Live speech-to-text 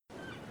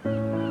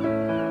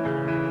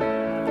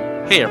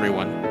Hey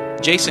everyone,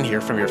 Jason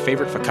here from your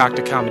favorite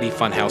Fakakta Comedy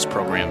Funhouse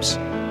programs.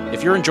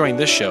 If you're enjoying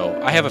this show,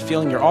 I have a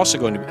feeling you're also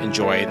going to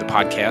enjoy the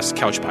podcast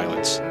Couch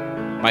Pilots.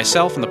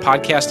 Myself and the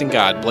podcasting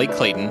god Blake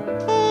Clayton,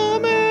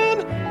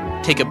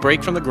 take a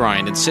break from the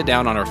grind and sit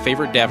down on our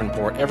favorite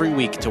Davenport every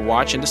week to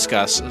watch and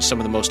discuss some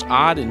of the most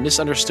odd and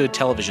misunderstood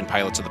television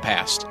pilots of the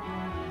past.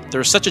 There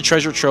is such a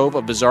treasure trove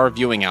of bizarre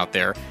viewing out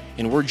there,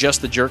 and we're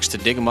just the jerks to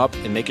dig them up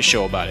and make a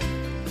show about it.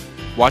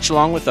 Watch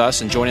along with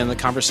us and join in the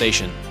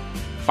conversation.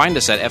 Find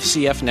us at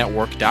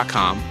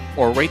fcfnetwork.com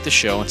or rate the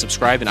show and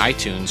subscribe in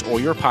iTunes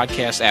or your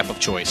podcast app of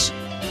choice.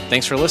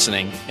 Thanks for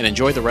listening and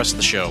enjoy the rest of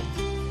the show.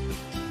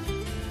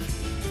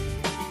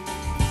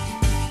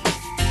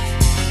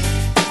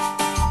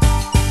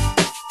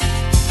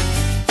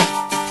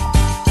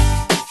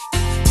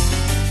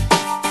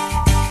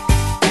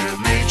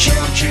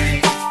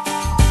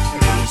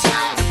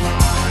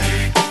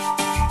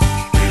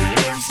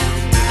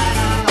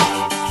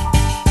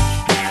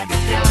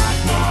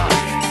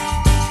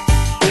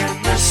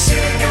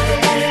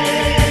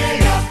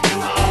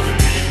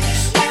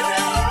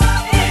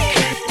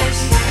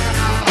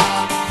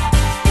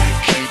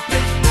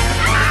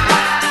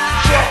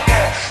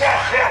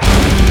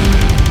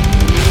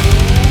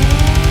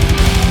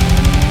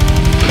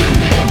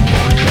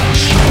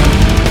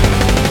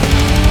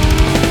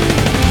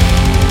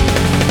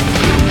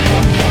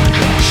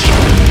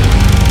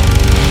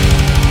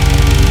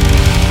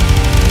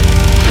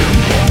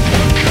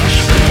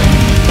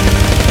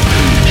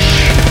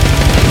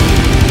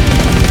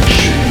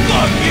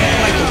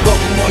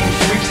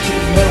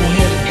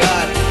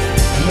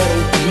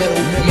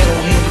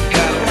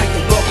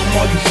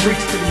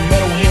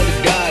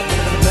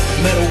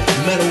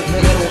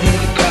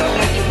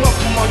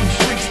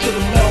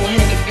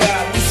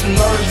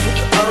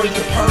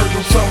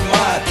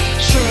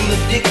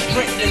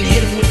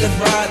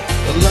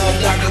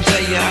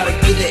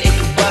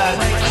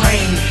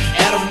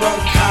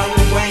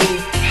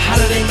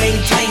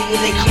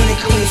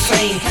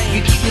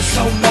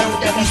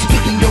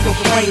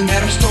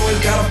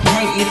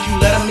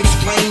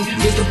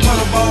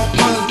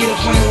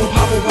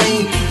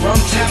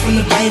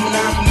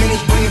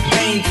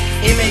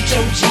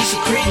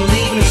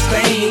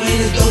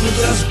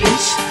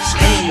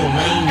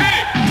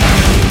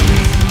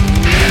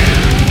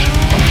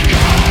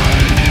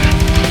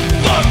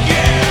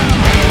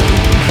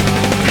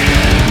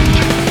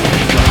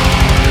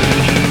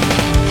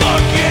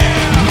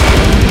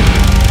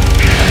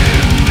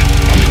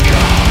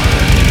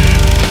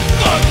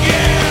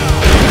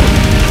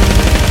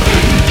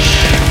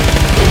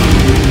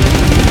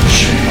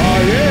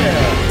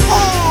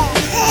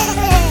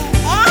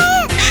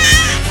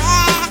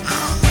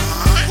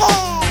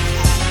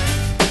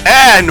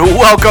 And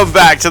welcome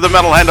back to the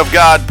Metal Hand of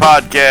God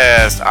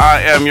podcast.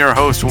 I am your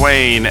host,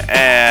 Wayne,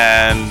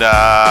 and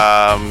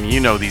you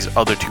know these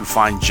other two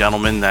fine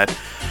gentlemen that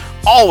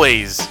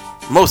always,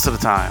 most of the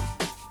time,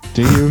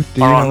 do you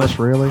know us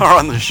really? Are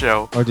on the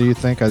show. Or do you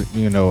think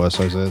you know us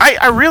as is?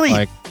 I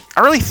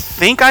really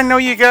think I know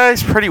you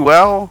guys pretty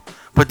well,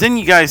 but then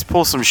you guys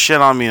pull some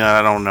shit on me that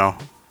I don't know.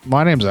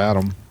 My name's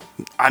Adam.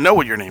 I know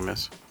what your name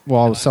is.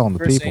 Well, I was telling the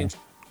people. Angel.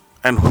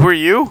 And who are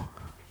you?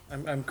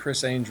 I'm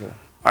Chris Angel.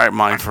 All right,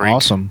 Mind Freak.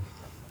 Awesome.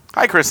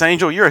 Hi, Chris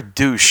Angel. You're a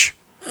douche.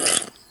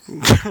 And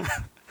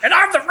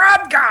I'm the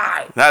rum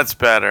guy! That's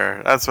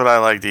better. That's what I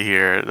like to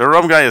hear. The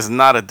rum guy is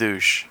not a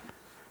douche.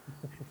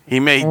 He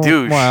may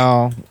douche.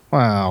 Wow.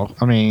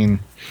 I mean...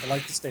 I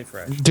like to stay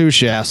fresh.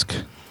 Douche-esque.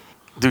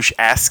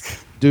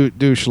 Douche-esque?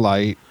 Douche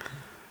light.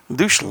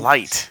 Douche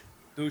light.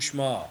 Douche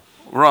ma.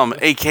 Rum,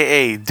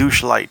 a.k.a.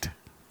 douche light.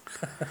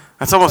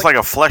 That's almost like a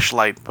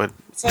fleshlight, but...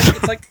 It's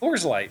like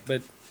Coors Light,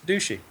 but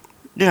douchey.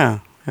 Yeah.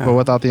 But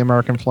without the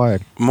American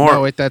flag.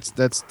 No, wait, that's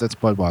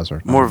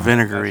Budweiser. More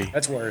vinegary.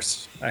 That's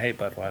worse. I hate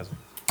Budweiser.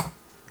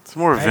 It's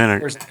more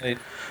vinegar. I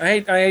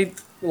hate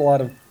a lot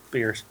of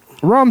beers.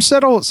 Rum,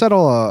 settle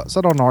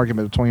an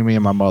argument between me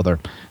and my mother.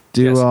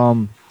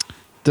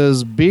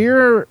 Does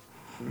beer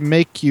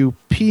make you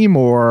pee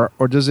more,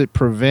 or does it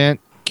prevent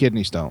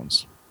kidney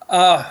stones?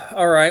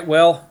 All right.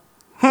 Well,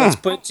 let's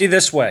put it to you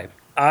this way.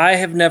 I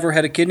have never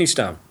had a kidney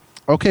stone.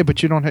 Okay,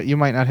 but you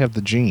might not have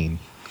the gene.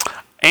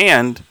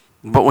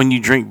 But when you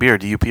drink beer,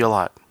 do you pee a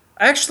lot?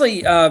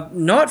 Actually,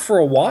 not for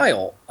a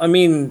while. I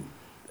mean,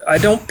 I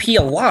don't pee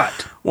a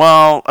lot.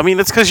 Well, I mean,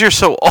 it's because you're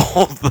so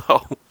old,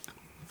 though.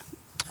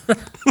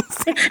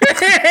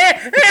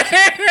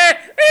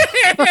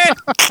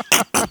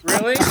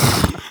 Really?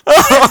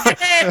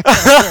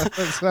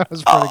 That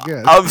was pretty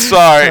good. I'm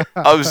sorry.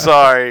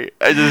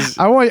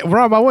 I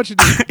want you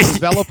to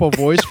develop a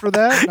voice for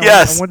that.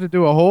 Yes. I want to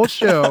do a whole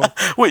show.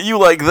 What, you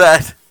like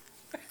that?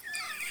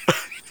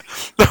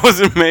 That was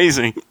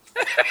amazing.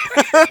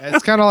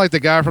 It's kind of like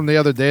the guy from the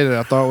other day that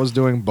I thought was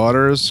doing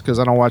Butters, because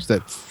I don't watch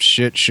that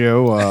shit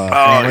show.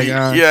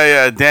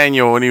 Yeah,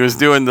 Daniel, when he was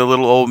doing the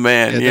little old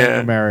man. Yeah.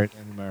 Daniel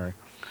Mary.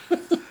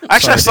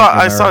 Actually,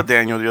 I saw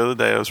Daniel the other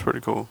day. It was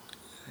pretty cool.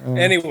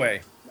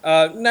 Anyway,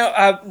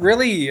 no,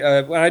 really,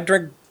 when I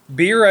drink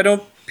beer, I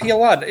don't pee a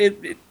lot.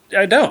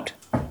 I don't.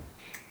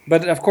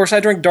 But of course, I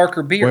drink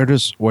darker beer.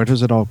 Where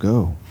does it all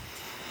go?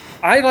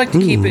 I like to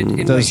keep it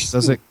in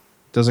Does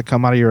it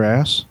come out of your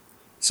ass?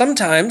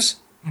 Sometimes.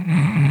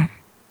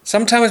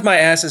 Sometimes my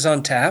ass is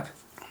on tap.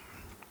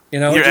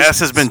 Your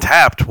ass has been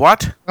tapped.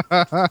 What?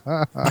 Tapped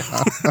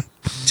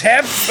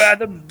by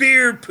the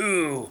beer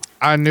poo.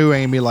 I knew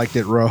Amy liked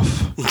it rough.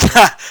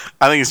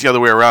 I think it's the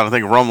other way around. I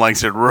think Rum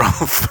likes it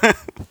rough.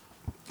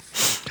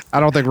 I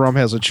don't think Rum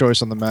has a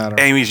choice on the matter.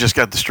 Amy's just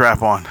got the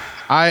strap on.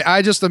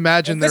 I just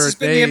imagine there are days.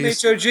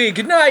 This has been the MHOG.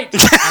 Good night.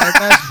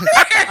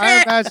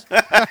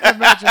 I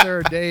imagine there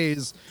are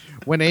days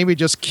when Amy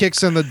just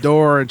kicks in the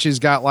door and she's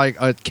got like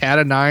a cat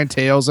of nine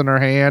tails in her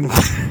hand.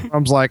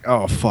 Rum's like,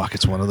 oh fuck,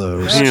 it's one of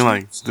those. She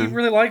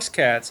really likes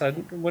cats. She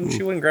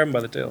wouldn't grab him by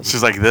the tails.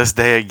 She's like, this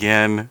day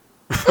again.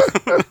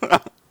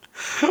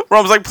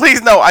 Rum's like,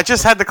 please no. I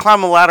just had to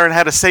climb a ladder and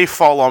had a safe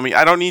fall on me.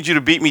 I don't need you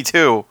to beat me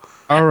too.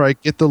 All right,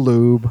 get the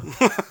lube.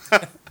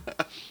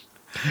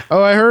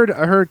 Oh, I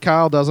heard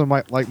Kyle doesn't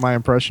like my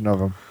impression of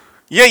him.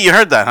 Yeah, you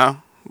heard that, huh?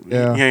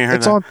 Yeah, you heard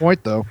it's that. On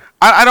point though.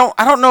 I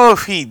don't know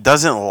if he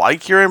doesn't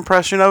like your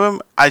impression of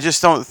him. I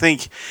just don't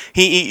think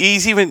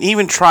he's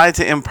even tried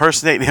to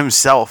impersonate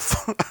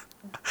himself.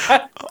 How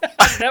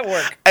did that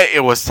work?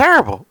 It was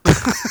terrible.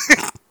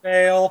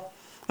 Fail.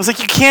 I was like,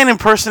 you can't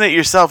impersonate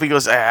yourself. He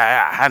goes,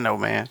 I know,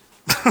 man.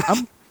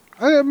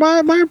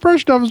 My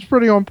impression of him is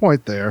pretty on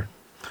point there.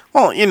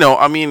 Well,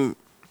 I mean,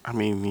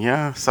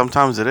 yeah,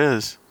 sometimes it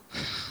is.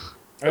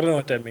 I don't know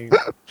what that means.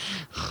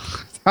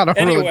 I don't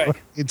really Anyway, know what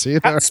it means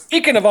either.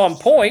 speaking of on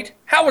point,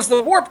 how was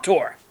the Warp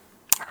Tour?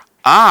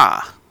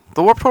 The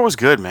Warp Tour was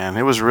good, man.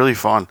 It was really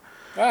fun.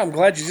 Oh, I'm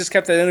glad you just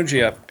kept that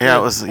energy up. Yeah,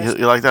 it was.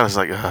 You like that? I was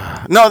like,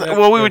 no.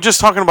 Well, we were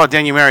just talking about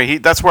Daniel Murray.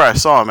 That's where I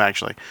saw him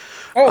actually.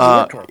 Oh, the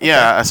Warp Tour. Okay.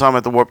 Yeah, I saw him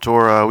at the Warp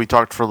Tour. We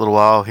talked for a little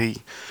while. I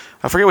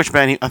forget which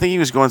band. I think he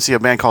was going to see a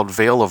band called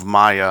Veil of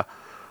Maya.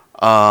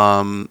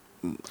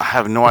 I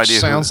have no idea.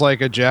 Sounds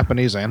like a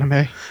Japanese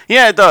anime.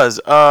 Yeah, it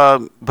does.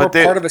 But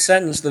part of a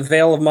sentence, the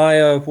Veil of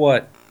Maya,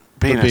 what?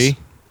 Penis.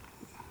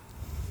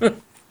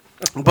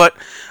 But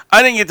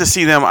I didn't get to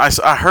see them.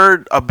 I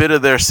heard a bit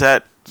of their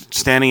set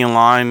standing in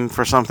line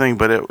for something,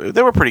 but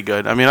they were pretty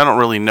good. I mean, I don't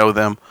really know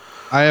them.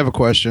 I have a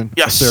question.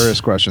 Yes. A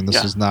serious question.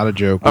 This is not a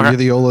joke. Were you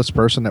the oldest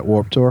person at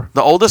Warped Tour?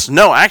 The oldest?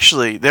 No,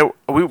 actually.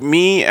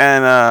 Me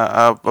and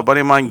a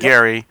buddy of mine,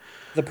 Gary.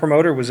 The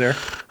promoter was there.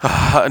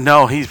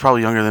 No, he's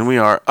probably younger than we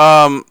are.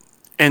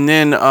 And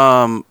then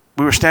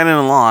we were standing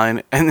in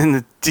line, and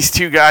then these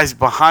two guys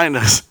behind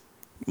us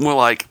were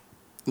like,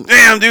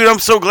 damn, dude, I'm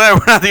so glad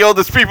we're not the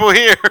oldest people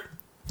here.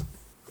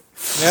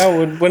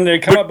 Yeah, when they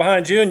come up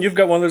behind you and you've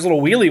got one of those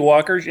little wheelie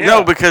walkers. Yeah.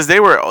 No, because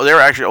they were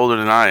actually older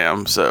than I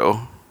am,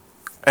 so.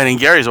 And then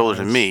Gary's older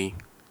than me.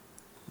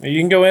 You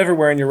can go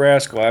everywhere in your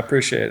rascal. I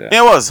appreciate it.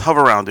 Yeah, it was.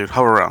 Hover around, dude.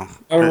 Hover around.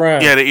 Hover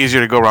around. Yeah, it's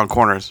easier to go around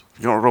corners.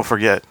 You don't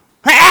forget.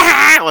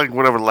 Like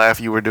whatever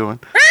laugh you were doing.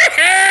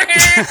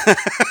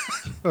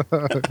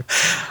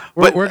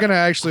 We're gonna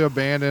actually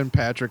abandon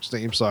Patrick's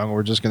theme song.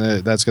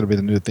 That's gonna be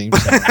the new theme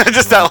song.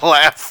 Just that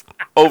laugh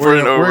over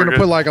and over. We're gonna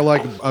put like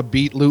a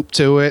beat loop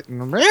to it.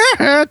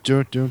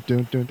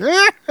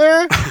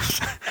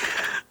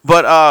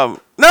 But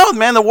no,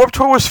 man, the Warped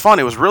Tour was fun.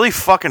 It was really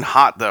fucking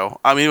hot though.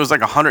 I mean, it was like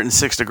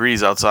 106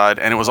 degrees outside,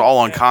 and it was all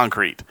on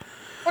concrete.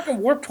 Fucking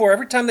Warped Tour.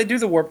 Every time they do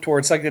the Warped Tour,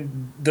 it's like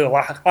the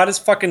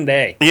hottest fucking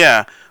day.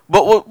 Yeah,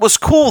 but what was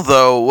cool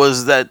though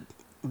was that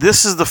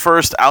this is the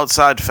first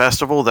outside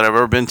festival that I've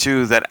ever been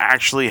to that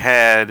actually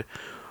had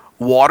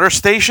water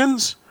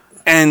stations,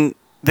 and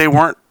they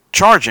weren't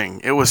charging.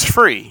 It was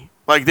free.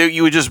 Like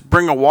you would just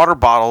bring a water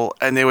bottle,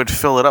 and they would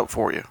fill it up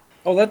for you.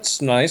 Oh,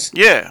 that's nice.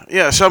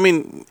 Yeah. So I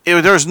mean,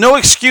 there's no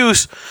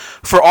excuse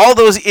for all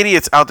those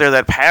idiots out there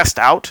that passed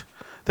out.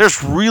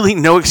 There's really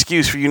no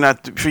excuse for you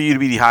to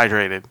be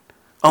dehydrated.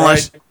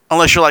 Unless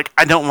you're like,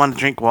 I don't want to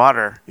drink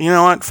water. You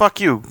know what? Fuck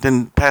you.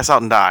 Then pass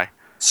out and die.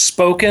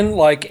 Spoken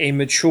like a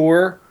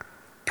mature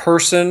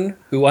person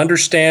who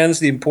understands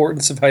the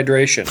importance of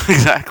hydration.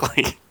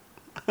 Exactly.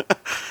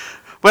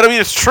 But I mean,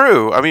 it's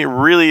true. I mean, it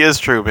really is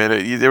true,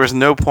 man. There was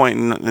no point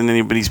in any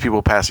of these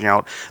people passing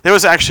out. There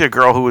was actually a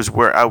girl who was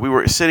where we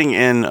were sitting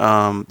in.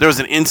 There was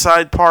an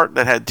inside part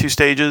that had two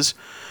stages,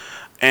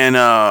 and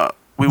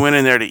we went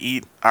in there to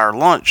eat our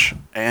lunch,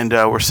 and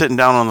we're sitting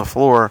down on the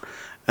floor.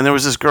 And there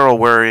was this girl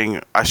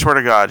wearing, I swear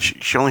to God,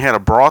 she only had a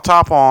bra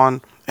top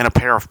on and a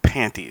pair of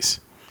panties.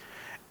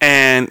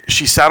 And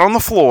she sat on the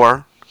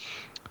floor.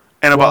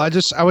 And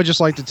I would just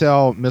like to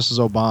tell Mrs.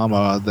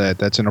 Obama that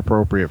that's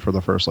inappropriate for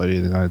the First Lady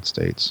of the United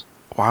States.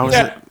 Why is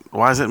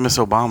it Miss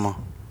Obama?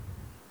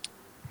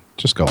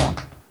 Just go on.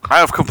 I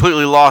have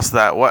completely lost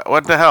that.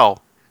 What the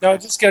hell? No,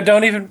 just go.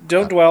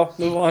 Don't dwell.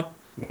 Move on.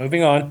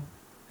 Moving on.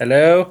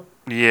 Hello?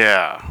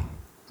 Yeah.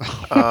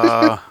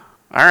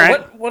 All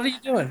right. What are you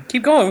doing?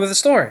 Keep going with the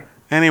story.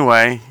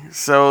 Anyway,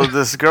 so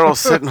this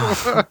girl's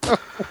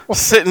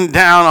sitting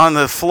down on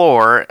the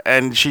floor,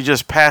 and she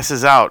just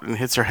passes out and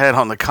hits her head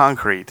on the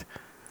concrete.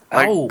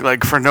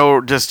 Like for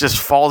no, just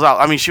falls out.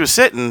 I mean, she was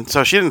sitting,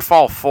 so she didn't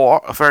fall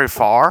very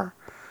far,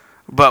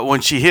 But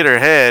when she hit her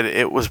head,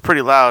 it was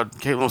pretty loud.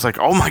 Caitlin was like,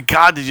 "Oh my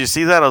God, did you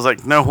see that?" I was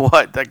like, "No,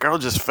 what? That girl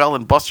just fell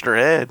and busted her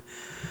head."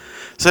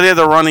 So they had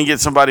to run and get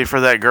somebody for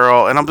that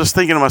girl. And I'm just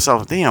thinking to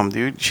myself, damn,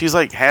 dude, she's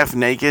like half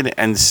naked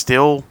and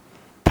still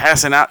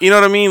passing out. You know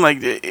what I mean?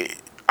 Like,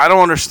 I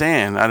don't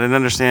understand. I didn't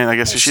understand. I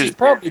guess she's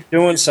probably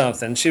doing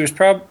something. She was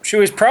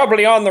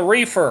probably on the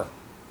reefer,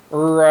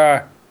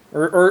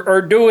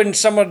 or doing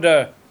some of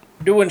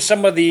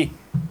the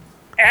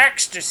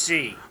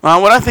ecstasy.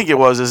 What I think it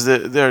was is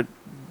that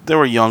there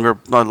were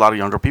a lot of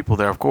younger people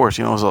there. Of course,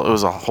 you know, it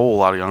was a whole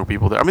lot of younger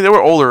people there. I mean, there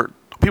were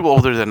people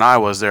older than I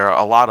was there.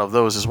 A lot of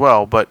those as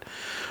well, but.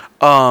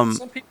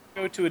 Some people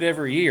go to it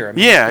every year. I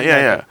mean,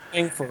 yeah.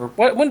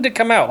 When did it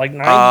come out? Like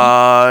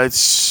 90?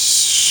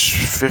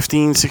 It's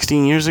 15,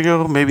 16 years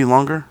ago, maybe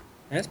longer.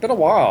 It's been a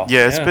while.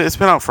 Yeah, it's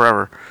been out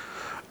forever.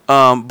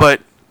 But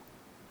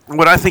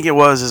what I think it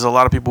was is a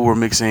lot of people were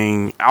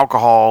mixing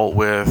alcohol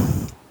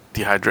with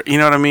dehydrate. You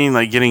know what I mean?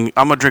 Like I'm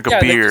gonna drink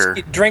a beer.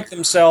 They just drink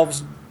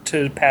themselves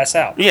to pass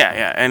out.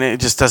 Yeah, and it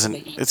just doesn't.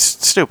 It's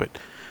stupid.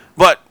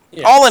 But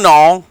all in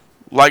all.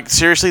 Like,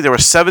 seriously, there were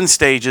 7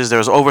 stages. There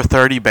was over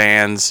 30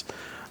 bands.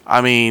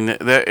 I mean,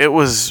 it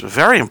was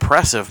very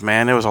impressive,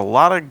 man. There was a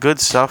lot of good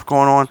stuff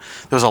going on.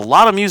 There was a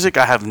lot of music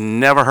I have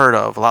never heard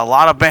of. A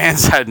lot of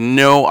bands I had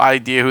no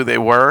idea who they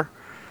were.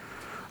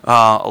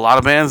 A lot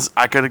of bands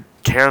I could have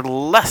cared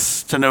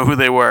less to know who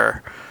they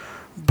were.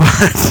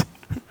 But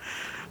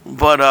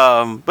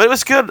it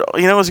was good.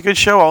 You know, it was a good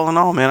show all in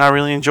all, man. I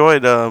really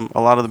enjoyed a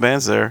lot of the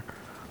bands there.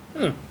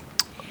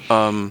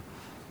 Well,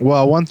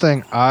 one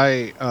thing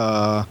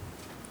I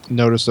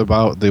noticed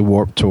about the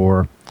Warped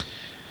Tour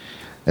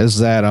is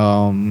that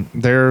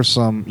there are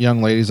some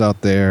young ladies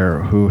out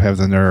there who have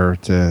the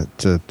nerve to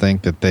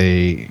think that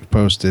they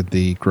posted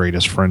the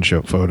greatest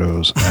friendship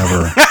photos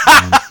ever.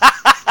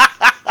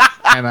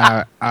 And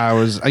I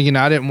was, I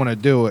didn't want to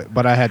do it,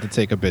 but I had to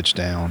take a bitch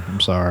down.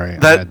 I'm sorry.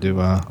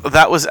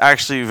 That was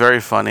actually very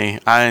funny.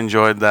 I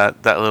enjoyed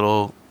that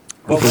little.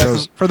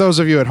 For those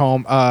of you at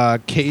home,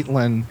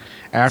 Caitlin,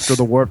 after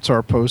the Warped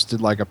Tour,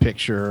 posted like a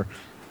picture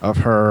of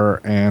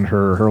her and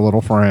her little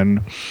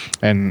friend,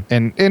 and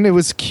it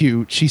was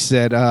cute. She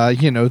said,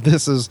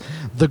 this is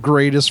the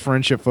greatest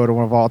friendship photo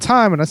of all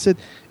time. And I said,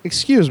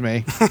 excuse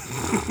me,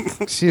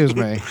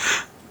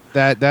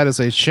 that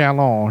is a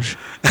challenge.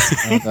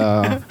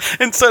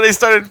 And so they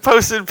started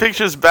posting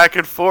pictures back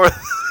and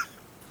forth.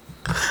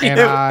 And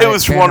it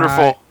was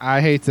wonderful.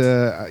 I hate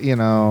to, I didn't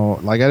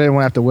want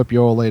to have to whip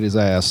your old lady's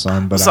ass,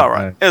 son. But it's all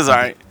right. It's all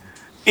right.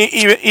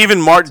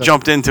 Even Mark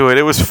jumped into it.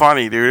 It was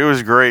funny, dude. It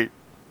was great.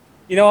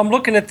 I'm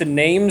looking at the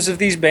names of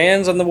these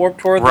bands on the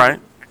Warped Tour. Right.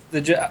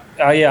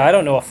 I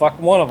don't know a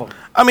fucking one of them.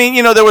 I mean,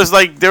 there was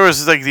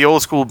the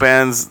old school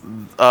bands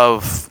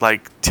of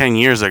like 10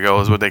 years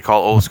ago is what they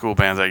call old school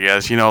bands, I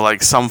guess.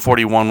 Like Sum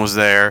 41 was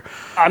there.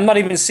 I'm not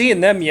even seeing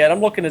them yet. I'm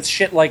looking at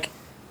shit like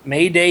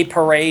Mayday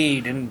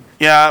Parade and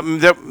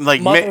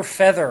like Mother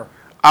Feather.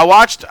 I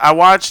watched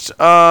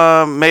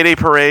Mayday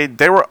Parade.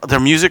 Their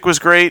music was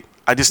great.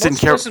 I just didn't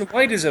care. Motionless in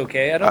White is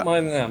okay. I don't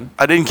mind them.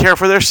 I didn't care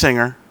for their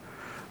singer.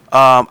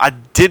 I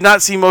did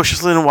not see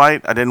Motionless in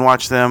White. I didn't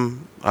watch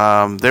them.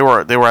 They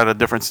were at a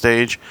different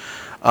stage.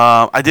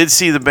 I did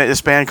see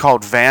this band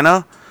called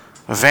Vanna.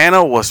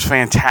 Vanna was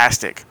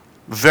fantastic.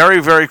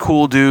 Very, very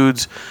cool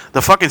dudes.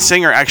 The fucking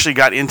singer actually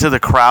got into the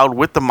crowd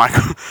with the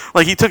microphone.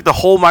 Like, he took the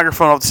whole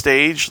microphone off the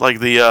stage, like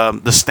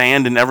the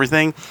stand and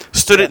everything,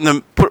 stood it in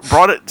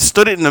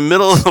the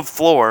middle of the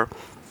floor,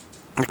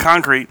 the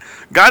concrete,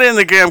 got in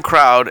the damn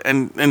crowd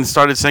and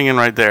started singing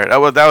right there. That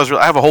was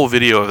I have a whole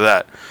video of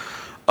that.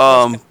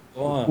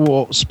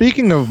 Well,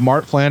 speaking of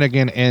Mart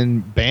Flanagan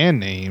and band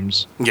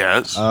names,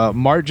 yes,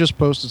 Mart just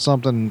posted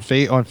something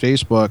on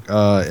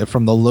Facebook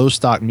from the Low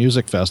Stock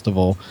Music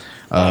Festival.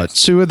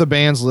 Nice. 2 of the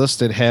bands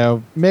listed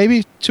have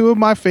maybe 2 of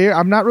my favorite.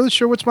 I'm not really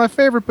sure what's my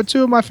favorite, but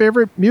 2 of my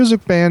favorite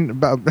music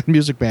band.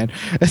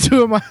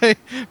 2 of my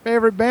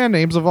favorite band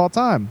names of all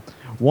time.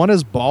 One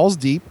is Balls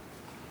Deep.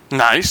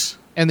 Nice.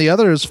 And the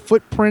other is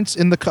Footprints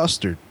in the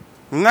Custard.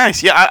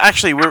 Nice. Yeah,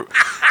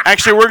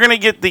 we're gonna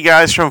get the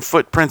guys from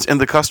Footprints in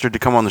the Custard to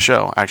come on the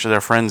show. Actually,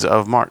 they're friends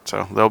of Mart,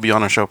 so they'll be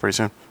on our show pretty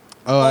soon.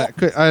 Oh, I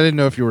didn't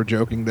know if you were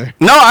joking there.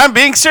 No, I'm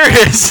being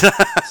serious.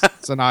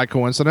 It's an odd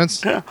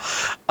coincidence. Yeah.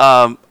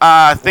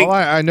 I think. Well,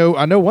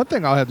 I know one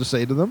thing I'll have to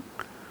say to them.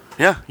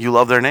 Yeah, you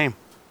love their name.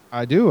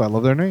 I do. I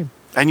love their name.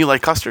 And you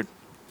like custard.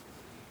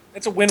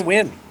 It's a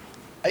win-win.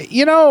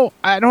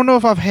 I don't know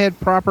if I've had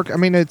proper. I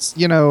mean, it's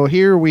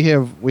here we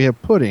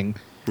have pudding.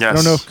 Yes. I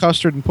don't know if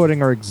custard and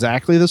pudding are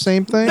exactly the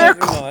same thing. They're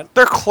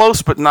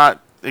close, but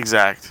not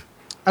exact.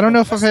 I don't know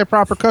if I've had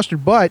proper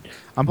custard, but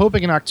I'm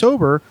hoping in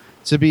October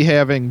to be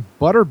having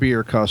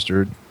butterbeer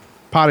custard,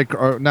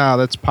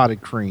 that's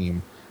potted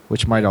cream,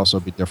 which might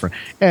also be different.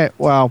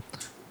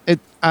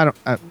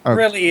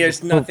 Really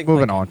is nothing.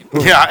 Moving on.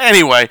 Yeah.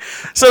 Anyway,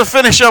 so to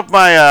finish up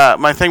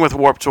my thing with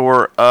Warped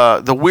Tour,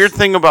 the weird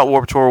thing about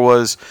Warped Tour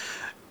was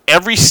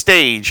every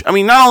stage. I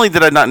mean, not only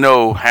did I not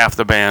know half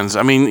the bands.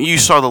 I mean, you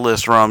saw the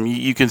list, Rum.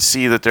 You can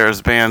see that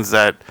there's bands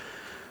that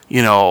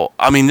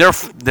I mean,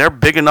 they're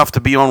big enough to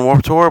be on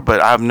Warped Tour,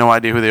 but I have no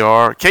idea who they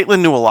are.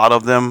 Caitlin knew a lot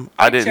of them.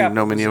 I didn't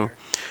know many of them.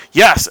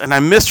 Yes, and I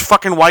missed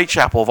fucking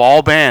Whitechapel of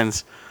all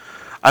bands.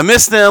 I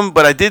missed them,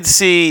 but I did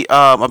see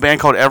a band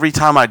called Every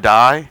Time I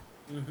Die.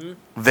 Mm-hmm.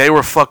 They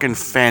were fucking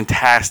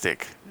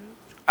fantastic.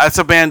 That's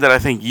a band that I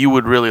think you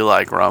would really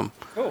like, Rum.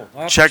 Cool.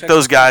 Check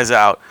those guys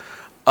out.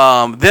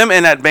 Them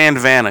and that band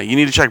Vanna. You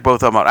need to check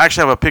both of them out. I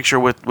actually have a picture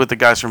with the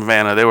guys from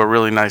Vanna. They were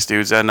really nice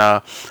dudes. And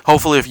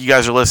hopefully if you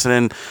guys are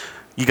listening,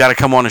 you got to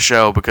come on the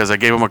show because I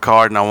gave them a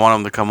card and I want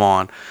them to come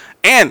on.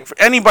 And for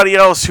anybody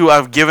else who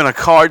I've given a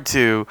card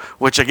to,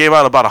 which I gave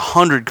out about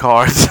 100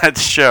 cards at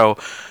the show,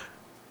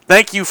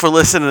 thank you for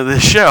listening to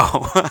this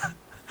show.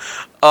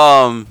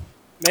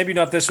 Maybe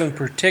not this one in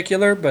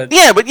particular, but...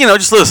 Yeah, but,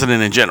 just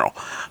listening in general.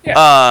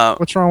 Yeah.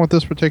 What's wrong with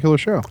this particular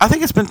show? I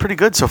think it's been pretty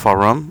good so far,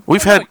 Rum.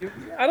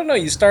 I don't know.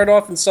 You start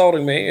off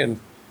insulting me and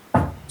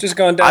just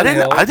going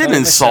downhill. I didn't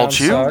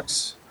insult you.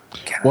 Sucks.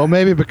 Well,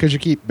 maybe because you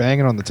keep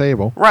banging on the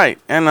table. Right,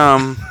 and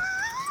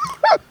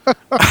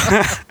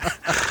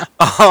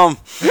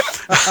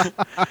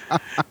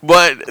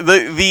but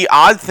the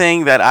odd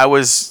thing that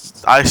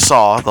I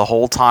saw the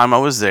whole time I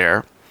was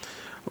there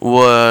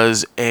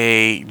was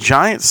a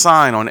giant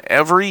sign on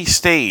every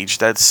stage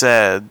that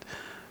said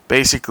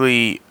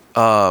basically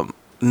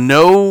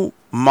no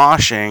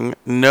moshing,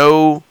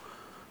 no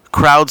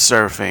crowd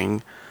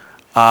surfing.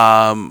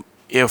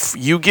 If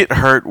you get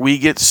hurt, we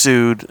get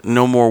sued.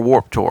 No more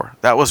Warped Tour.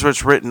 That was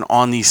what's written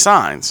on these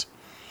signs.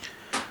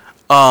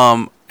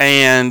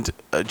 And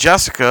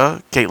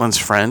Jessica, Caitlin's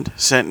friend,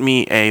 sent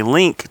me a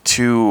link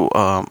to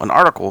an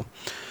article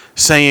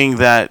saying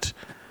that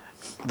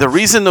the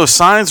reason those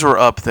signs were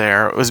up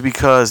there was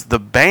because the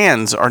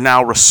bands are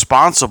now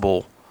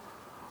responsible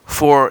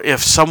for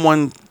if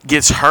someone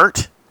gets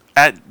hurt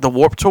at the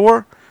Warped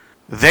Tour,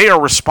 they are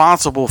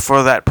responsible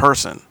for that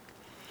person.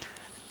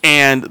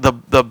 And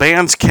the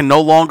bands can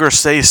no longer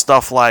say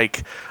stuff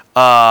like,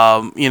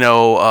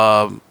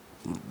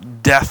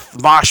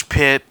 death mosh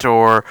pit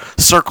or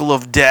circle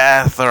of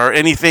death or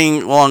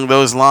anything along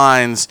those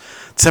lines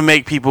to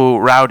make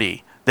people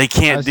rowdy. They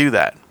can't do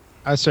that.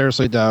 I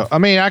seriously doubt. I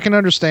mean, I can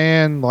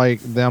understand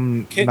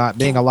them not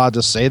being allowed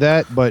to say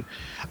that, but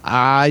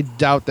I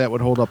doubt that would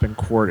hold up in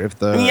court if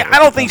the. Yeah, I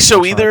don't think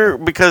so either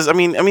because I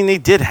mean they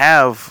did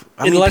have.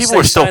 People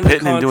were still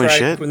pitting and doing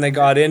shit when they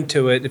got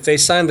into it. If they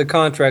signed the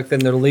contract,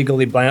 then they're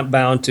legally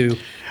bound to.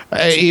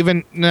 Because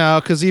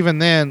even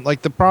then,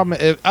 the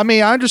problem.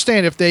 I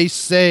understand if they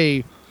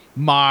say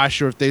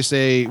mosh or if they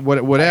say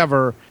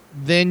whatever,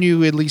 then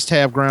you at least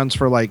have grounds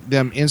for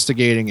them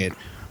instigating it.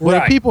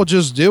 But if people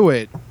just do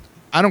it,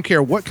 I don't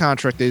care what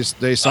contract they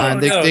sign.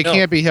 They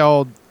can't be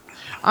held.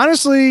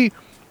 Honestly,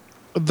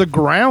 the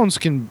grounds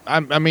can.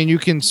 I mean, you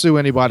can sue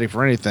anybody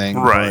for anything,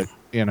 right?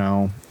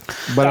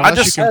 But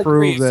unless you can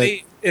prove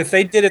that if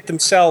they did it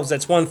themselves,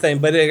 that's one thing.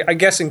 But I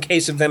guess in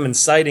case of them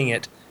inciting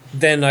it,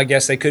 then I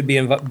guess they could be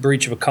in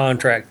breach of a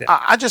contract.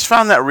 I just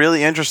found that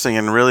really interesting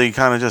and really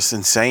kind of just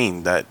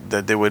insane that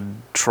they would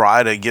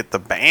try to get the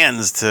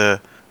bands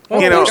to.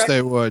 Well, of course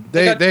they would.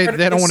 They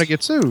don't want to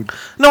get sued.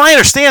 No, I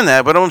understand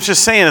that, but I'm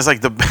just saying it's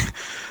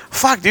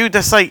fuck, dude,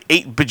 that's 8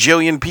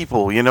 bajillion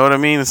people. You know what I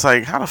mean? It's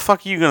how the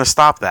fuck are you going to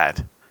stop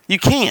that? You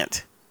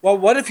can't. Well,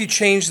 what if you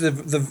change the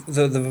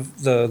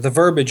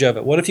verbiage of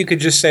it? What if you could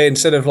just say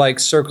instead of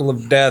circle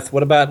of death,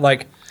 what about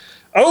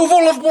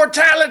oval of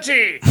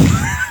mortality?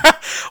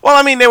 Well,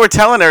 I mean, they were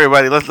telling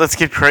everybody, let's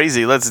get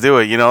crazy, let's do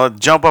it.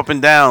 Jump up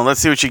and down, let's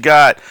see what you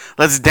got,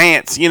 let's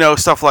dance,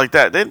 stuff like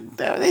that. They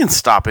didn't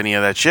stop any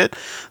of that shit.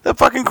 The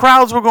fucking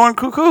crowds were going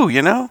cuckoo,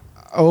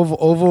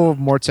 Oval of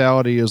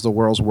mortality is the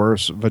world's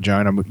worst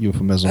vagina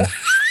euphemism.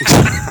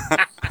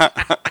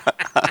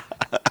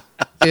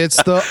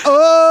 It's the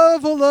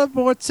oval of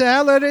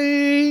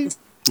mortality.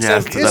 Yeah,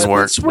 it doesn't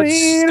work.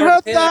 Between her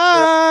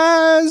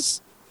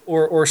thighs.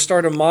 Or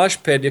start a mosh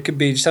pit. It could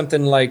be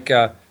something like,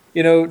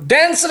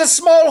 dance in a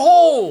small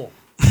hole.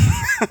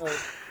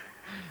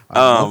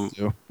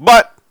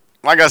 But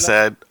like I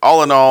said,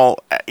 all in all,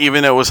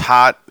 even it was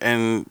hot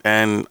and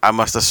I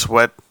must have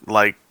sweat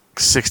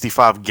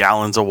 65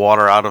 gallons of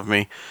water out of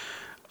me.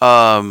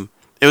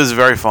 It was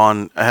very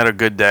fun. I had a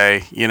good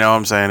day. You know what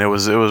I'm saying? It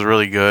was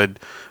really good.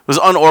 It was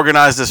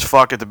unorganized as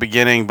fuck at the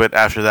beginning, but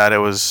after that it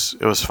was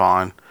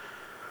fine.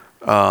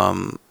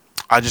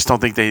 I just don't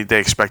think they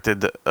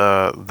expected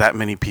that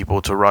many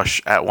people to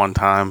rush at one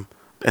time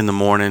in the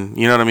morning.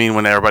 You know what I mean?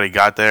 When everybody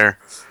got there,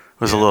 it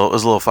was a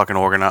little fucking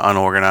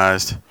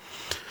unorganized.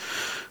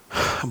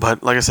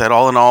 But like I said,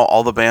 all in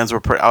all the bands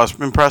were. I was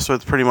impressed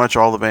with pretty much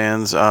all the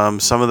bands.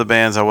 Some of the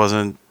bands I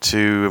wasn't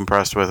too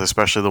impressed with,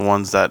 especially the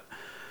ones that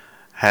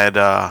had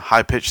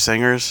high pitched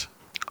singers.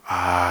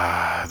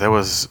 There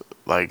was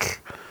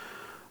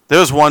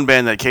one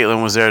band that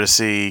Caitlin was there to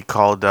see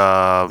called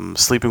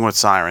Sleeping with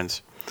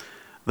Sirens.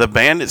 The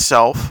band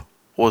itself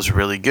was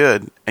really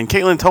good, and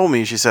Caitlin told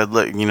me, she said,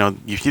 "Look, if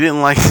you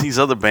didn't like these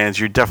other bands,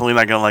 you're definitely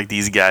not gonna like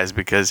these guys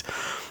because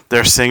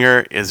their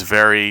singer is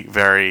very,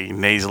 very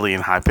nasally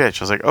and high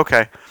pitched." I was like,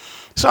 okay.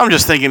 So I'm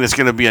just thinking it's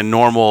gonna be a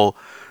normal,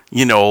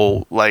 you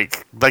know,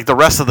 like the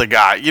rest of the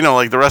guy, you know,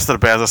 like the rest of the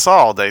bands I saw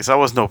all day. So that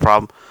was no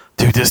problem.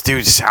 Dude, this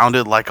dude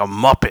sounded like a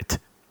Muppet.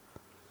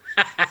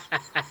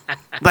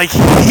 Like,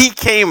 he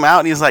came out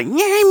and he's like,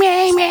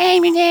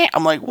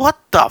 I'm like, what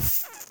the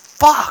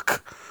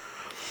fuck?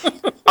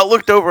 I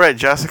looked over at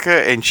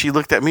Jessica and she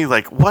looked at me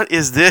like, what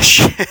is this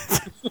shit?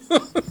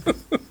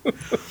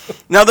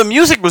 Now, the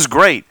music was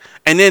great.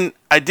 And then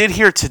I did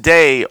hear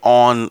today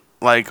on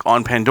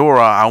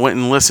Pandora, I went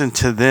and listened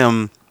to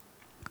them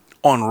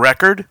on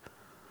record.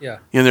 Yeah.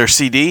 In their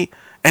CD.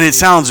 And it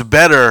sounds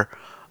better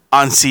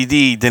on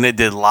CD than it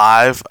did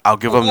live. I'll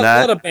give them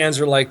that. A lot of bands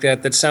are like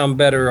that sound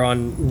better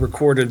on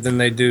recorded than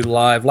they do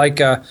live. Like,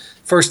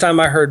 first time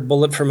I heard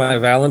Bullet for My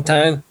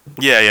Valentine.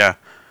 Yeah.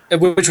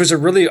 Which was a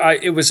really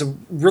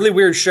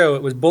weird show.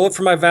 It was Bullet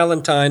for My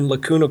Valentine,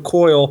 Lacuna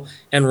Coil,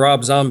 and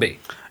Rob Zombie.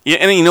 Yeah,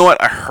 and you know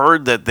what? I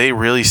heard that they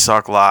really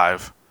suck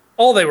live.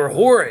 Oh, they were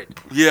horrid.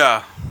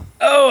 Yeah.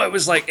 Oh, it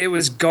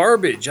was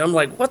garbage. I'm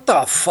like, what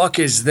the fuck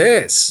is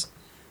this?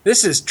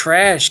 This is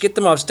trash. Get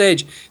them off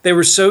stage. They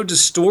were so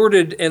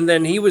distorted, and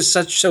then he was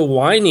so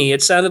whiny.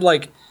 It sounded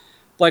like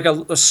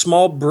a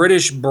small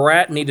British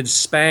brat needed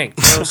spanked.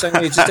 You know what I'm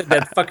saying? He just had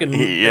that fucking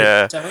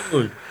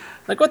tone.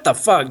 Like, what the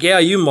fuck? Yeah,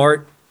 you,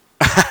 Mart.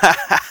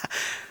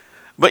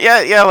 But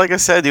yeah, like I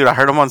said, dude, I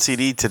heard them on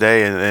CD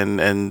today,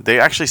 and they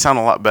actually sound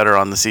a lot better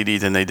on the CD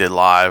than they did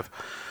live.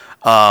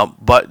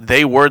 But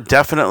they were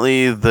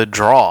definitely the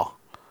draw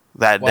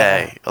that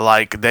day.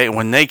 Like,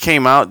 when they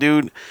came out,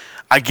 dude,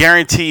 I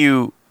guarantee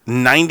you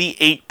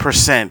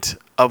 98%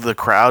 of the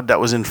crowd that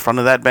was in front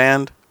of that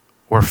band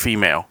were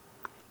female.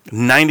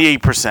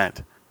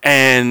 98%.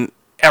 And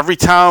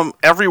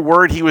every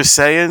word he was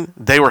saying,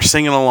 they were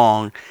singing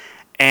along.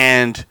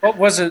 And what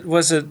was it?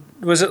 Was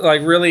it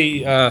like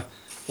really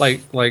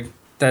like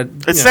that?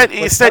 What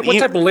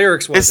type of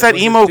lyrics was it? It's that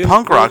emo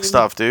punk rock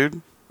stuff,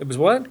 dude. It was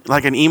what?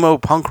 Like an emo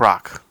punk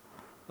rock.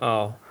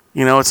 Oh.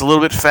 You know, it's a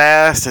little bit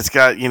fast. It's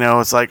got, you know,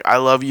 it's like I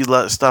love you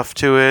stuff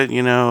to it,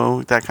 you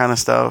know, that kind of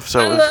stuff. So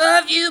I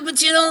love you, but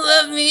you don't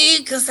love me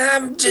because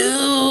I'm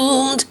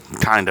doomed.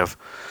 Kind of.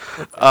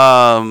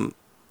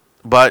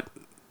 But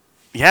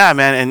yeah,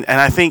 man, and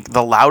I think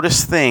the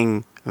loudest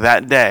thing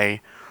that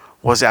day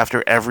was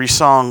after every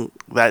song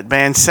that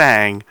band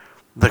sang,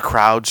 the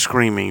crowd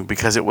screaming,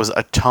 because it was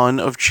a ton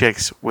of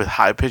chicks with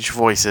high-pitched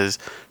voices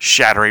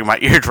shattering my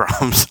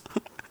eardrums.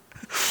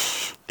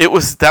 That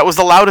was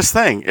the loudest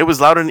thing. It was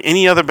louder than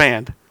any other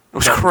band. It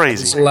was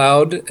crazy. As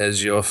loud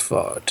as your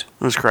fart.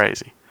 It was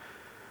crazy.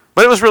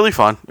 But it was really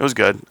fun. It was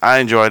good. I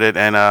enjoyed it,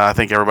 and I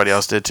think everybody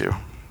else did too.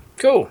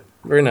 Cool.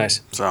 Very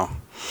nice. So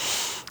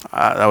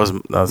that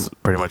was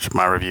pretty much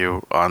my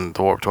review on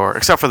the Warped Tour,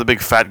 except for the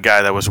big fat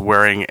guy that was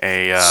wearing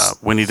a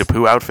Winnie the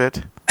Pooh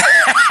outfit.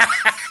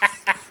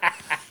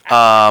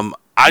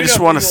 I just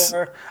want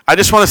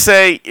to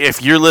say,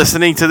 if you're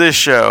listening to this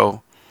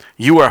show,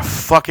 you are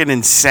fucking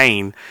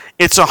insane.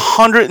 It's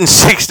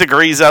 106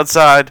 degrees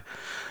outside,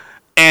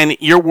 and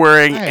you're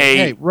wearing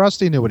Hey,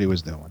 Rusty knew what he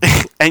was doing.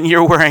 And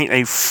you're wearing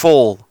a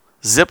full,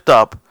 zipped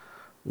up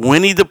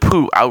Winnie the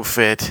Pooh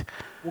outfit.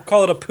 We'll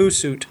call it a poo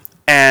suit.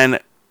 And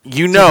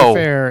you To know,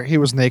 be fair, he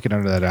was naked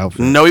under that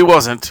outfit. no, he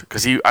wasn't,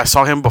 because I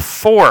saw him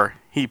before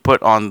he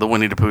put on the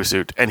Winnie the Pooh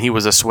suit, and he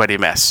was a sweaty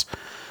mess.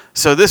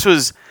 So this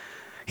was.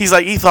 He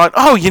thought,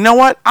 oh, you know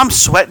what? I'm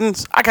sweating.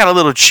 I got a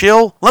little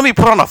chill. Let me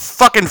put on a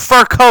fucking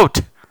fur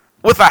coat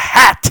with a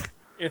hat.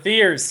 With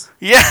ears.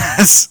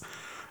 Yes.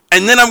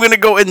 And then I'm going to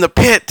go in the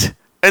pit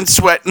and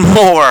sweat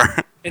more.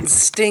 And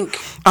stink.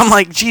 I'm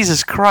like,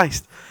 Jesus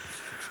Christ.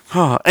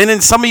 And then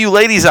some of you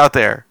ladies out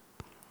there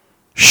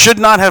should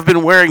not have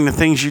been wearing the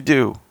things you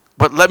do.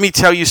 But let me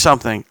tell you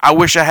something. I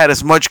wish I had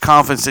as much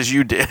confidence as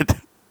you did.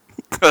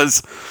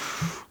 Because,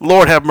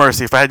 Lord have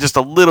mercy, if I had just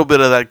a little bit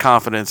of that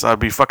confidence, I'd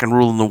be fucking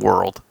ruling the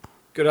world.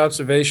 Good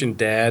observation,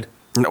 Dad.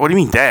 What do you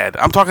mean, Dad?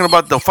 I'm talking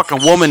about the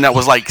fucking woman that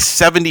was like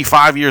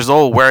 75 years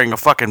old wearing a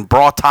fucking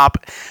bra top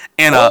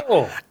and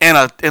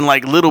and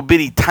like little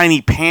bitty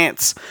tiny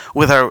pants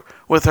with her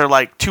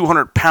like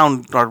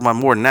 200-pound, or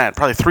more than that,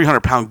 probably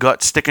 300-pound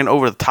gut sticking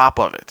over the top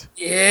of it.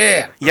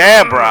 Yeah.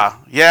 Yeah, brah.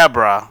 Yeah,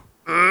 brah.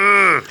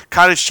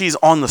 Cottage cheese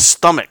on the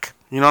stomach.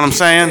 You know what I'm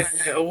saying?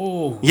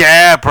 Ooh.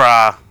 Yeah,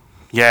 brah.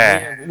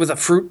 Yeah. With a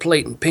fruit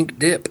plate and pink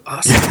dip.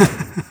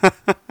 Awesome.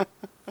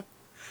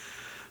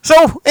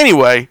 So,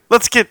 anyway,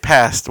 let's get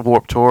past the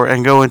Warped Tour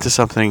and go into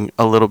something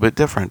a little bit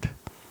different.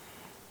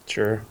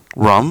 Sure.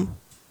 Rum,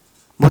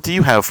 what do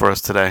you have for us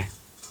today?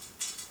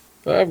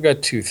 I've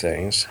got two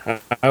things.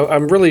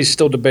 I'm really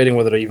still debating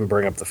whether to even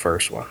bring up the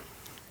first one.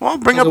 Well,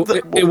 bring up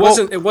the...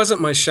 It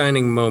wasn't my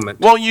shining moment.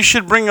 Well, you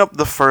should bring up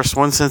the first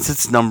one since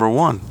it's number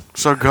one.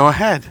 So go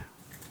ahead.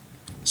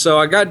 So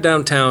I got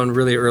downtown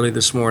really early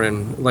this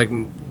morning, like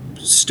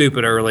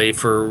stupid early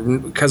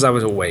because I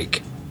was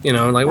awake. You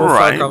know, like, well,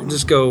 right. fuck, I'll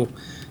just go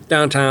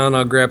downtown,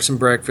 I'll grab some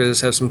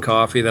breakfast, have some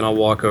coffee, then I'll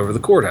walk over to the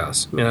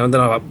courthouse. You know, and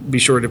then I'll be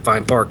sure to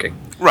find parking.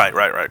 Right.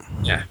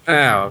 Yeah.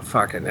 Oh,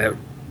 fucking, I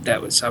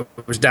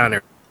was down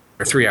there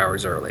 3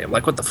 hours early. I'm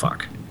like, what the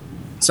fuck?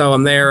 So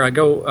I'm there. I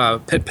go.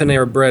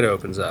 Panera Bread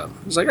opens up.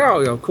 It's like,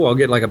 oh, cool. I'll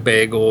get like a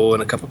bagel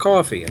and a cup of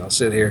coffee, and I'll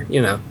sit here,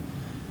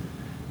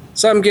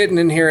 So I'm getting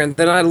in here, and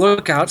then I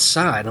look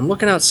outside. I'm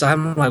looking outside.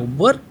 I'm like,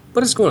 what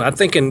is going on? I'm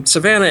thinking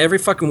Savannah. Every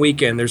fucking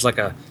weekend, there's like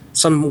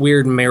some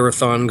weird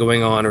marathon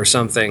going on or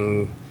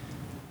something.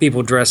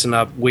 People dressing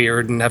up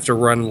weird and have to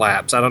run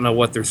laps. I don't know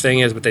what their thing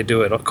is, but they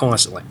do it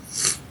constantly.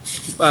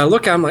 I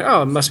look out. I'm like,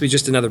 oh, it must be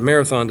just another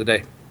marathon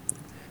today.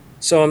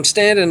 So I'm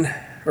sitting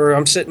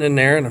in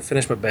there, and I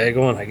finish my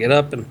bagel, and I get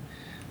up and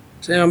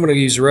say, I'm going to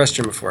use the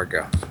restroom before I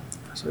go.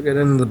 So I get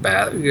into the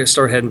bath. You got to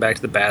start heading back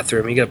to the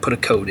bathroom. You got to put a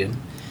coat in.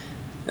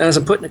 And as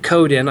I'm putting the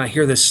coat in, I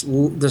hear this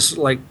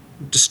like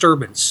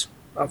disturbance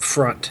up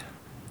front.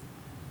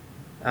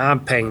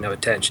 I'm paying no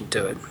attention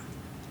to it.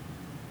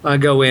 I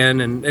go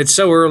in, and it's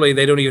so early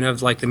they don't even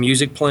have like the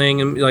music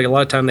playing, and like a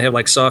lot of time they have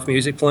like soft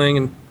music playing,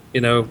 and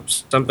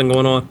something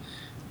going on,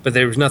 but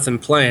there was nothing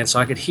playing, so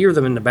I could hear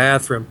them in the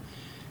bathroom.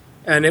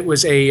 And it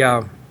was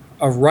a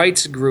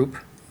rights group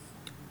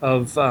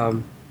of,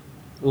 I'm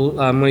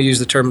going to use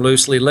the term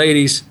loosely,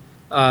 ladies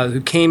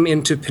who came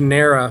into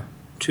Panera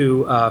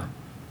to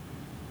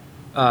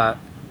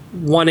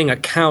wanting a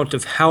count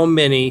of how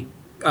many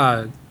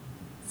gay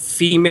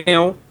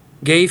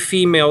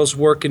females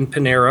work in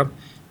Panera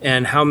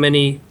and how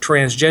many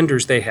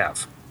transgenders they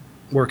have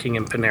working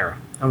in Panera.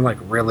 I'm like,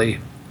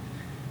 really?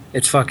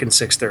 It's fucking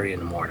 6:30 in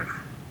the morning.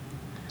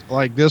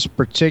 Like this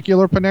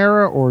particular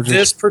Panera, or just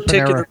this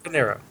particular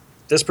Panera?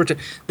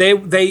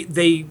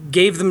 They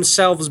gave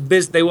themselves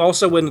business. They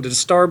also went into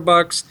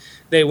Starbucks.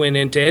 They went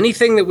into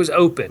anything that was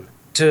open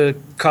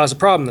to cause a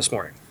problem this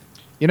morning.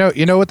 You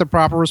know what the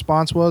proper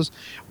response was?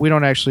 We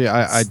don't actually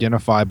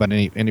identify by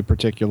any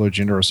particular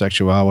gender or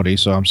sexuality,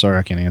 so I'm sorry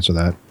I can't answer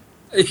that.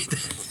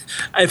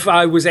 If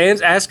I was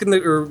asking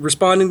or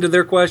responding to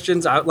their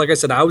questions, like I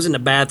said, I was in the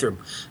bathroom.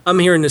 I'm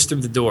hearing this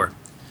through the door.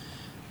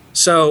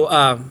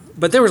 So,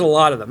 but there was a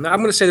lot of them. I'm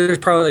going to say there's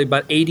probably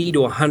about 80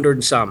 to 100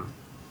 and some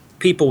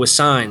people with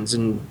signs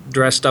and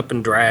dressed up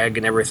in drag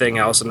and everything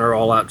else, and they're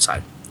all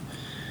outside.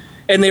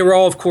 And they were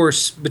all, of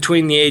course,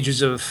 between the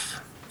ages of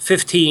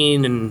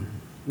 15 and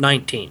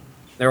 19.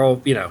 They're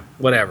all,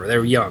 whatever. They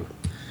were young.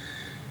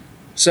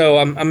 So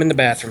I'm in the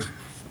bathroom,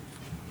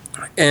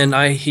 and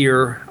I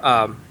hear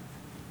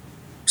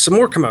some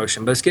more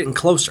commotion, but it's getting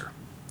closer.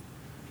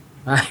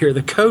 I hear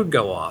the code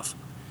go off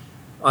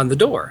on the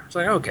door. It's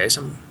like, okay,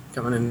 so I'm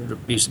coming in to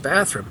use the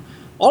bathroom.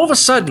 All of a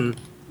sudden,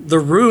 the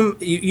room,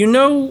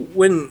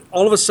 when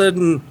all of a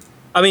sudden,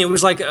 it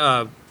was like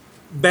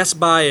Best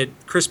Buy at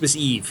Christmas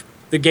Eve.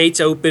 The gates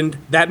opened,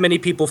 that many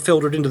people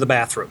filtered into the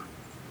bathroom.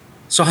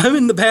 So I'm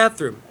in the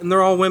bathroom, and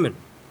they're all women.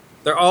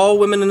 They're all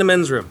women in the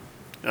men's room.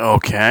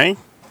 Okay.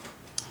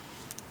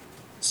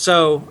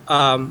 So,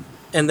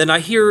 and then I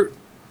hear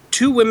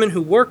two women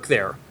who work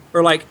there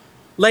are like,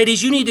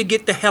 ladies, you need to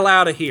get the hell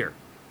out of here.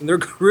 And they're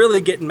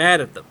really getting mad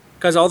at them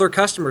because all their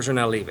customers are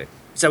now leaving.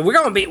 So we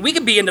can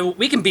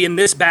be in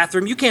this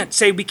bathroom. You can't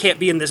say we can't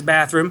be in this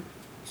bathroom.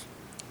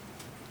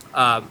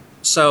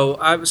 So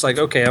I was like,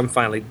 okay, I'm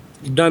finally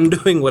done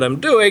doing what I'm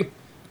doing.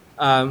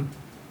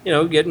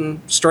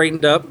 Getting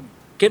straightened up,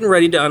 getting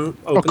ready to open.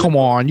 Oh, come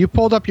on. You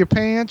pulled up your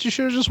pants. You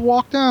should have just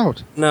walked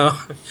out. No,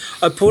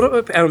 I pulled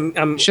up.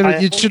 You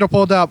should have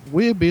pulled up.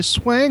 We'll be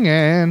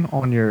swinging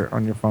on your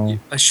phone.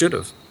 I should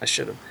have.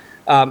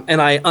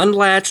 And I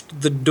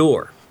unlatched the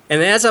door.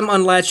 And as I'm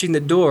unlatching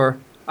the door,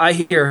 I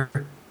hear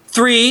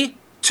 3,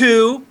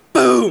 2,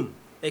 boom.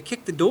 They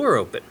kick the door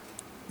open.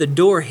 The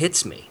door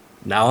hits me.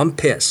 Now I'm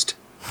pissed.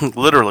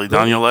 Literally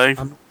down your leg.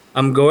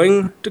 I'm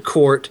going to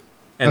court,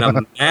 and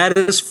I'm mad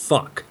as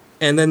fuck.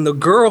 And then the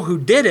girl who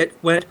did it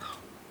went,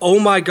 oh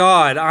my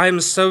God, I'm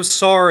so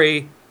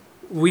sorry.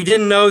 We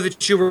didn't know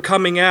that you were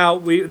coming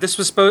out.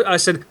 I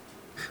said,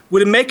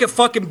 would it make it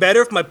fucking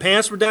better if my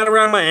pants were down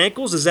around my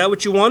ankles? Is that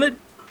what you wanted?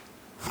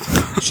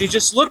 She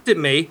just looked at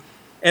me,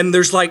 and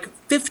there's like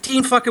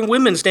 15 fucking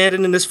women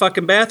standing in this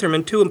fucking bathroom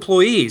and 2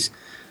 employees.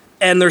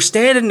 And they're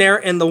standing there,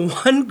 and the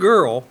one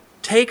girl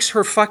takes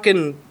her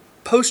fucking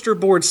poster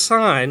board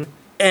sign,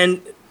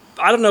 and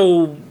I don't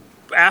know,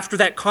 after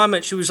that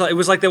comment, she was like, it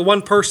was like that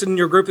one person in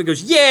your group that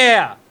goes,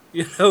 yeah,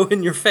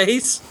 in your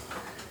face.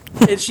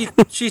 And she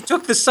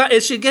took the sign,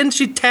 and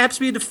she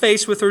taps me in the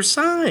face with her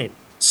sign.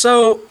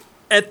 So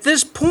at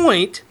this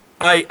point,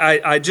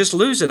 I just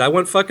lose it. I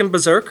went fucking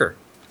berserker.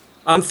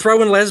 I'm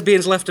throwing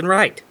lesbians left and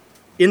right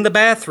in the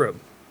bathroom.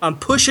 I'm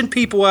pushing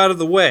people out of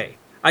the way.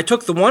 I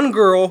took the one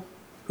girl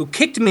who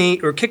kicked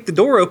the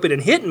door open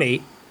and hit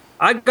me.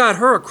 I got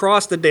her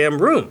across the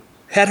damn room,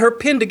 had her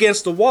pinned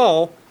against the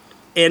wall,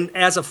 and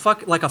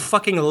like a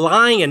fucking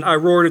lion, I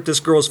roared at this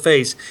girl's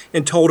face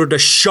and told her to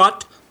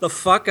shut the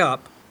fuck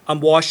up. I'm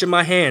washing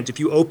my hands. If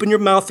you open your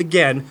mouth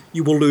again,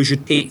 you will lose your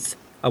teeth.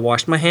 I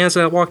washed my hands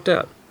and I walked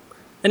out.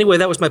 Anyway,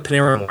 that was my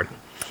Panera morning.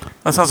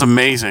 That sounds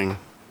amazing.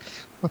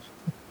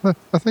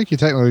 I think you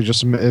technically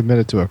just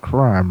admitted to a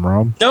crime,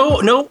 Rob.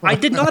 No, I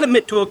did not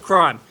admit to a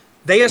crime.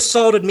 They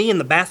assaulted me in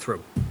the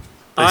bathroom.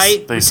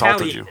 They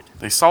assaulted you.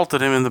 They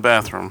assaulted him in the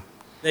bathroom.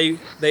 They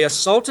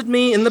assaulted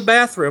me in the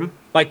bathroom,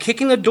 by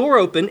kicking a door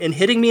open and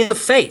hitting me in the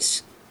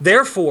face.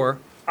 Therefore,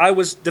 I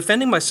was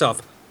defending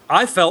myself.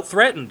 I felt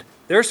threatened.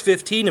 There's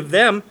 15 of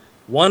them,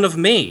 one of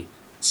me.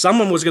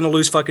 Someone was going to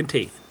lose fucking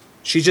teeth.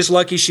 She's just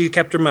lucky she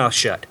kept her mouth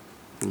shut.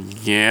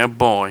 Yeah,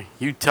 boy.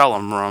 You tell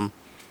him, Rum.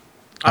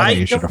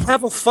 I don't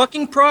have a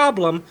fucking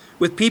problem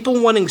with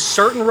people wanting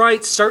certain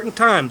rights, certain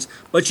times,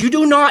 but you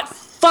do not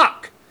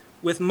fuck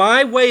with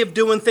my way of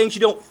doing things.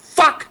 You don't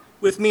fuck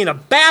with me in a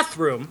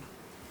bathroom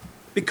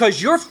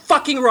because your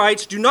fucking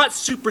rights do not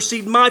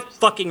supersede my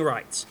fucking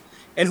rights.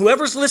 And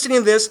whoever's listening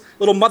to this,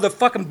 little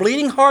motherfucking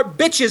bleeding heart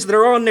bitches that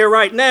are on there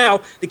right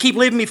now, they keep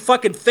leaving me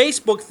fucking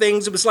Facebook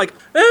things. It was like,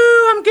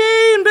 oh, I'm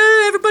gay, and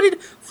everybody,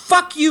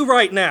 fuck you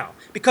right now.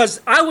 Because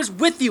I was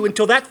with you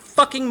until that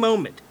fucking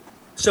moment.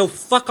 So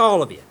fuck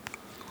all of you.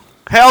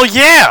 Hell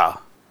yeah!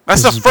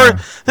 This is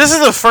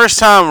the first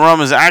time Rum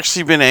has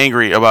actually been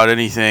angry about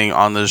anything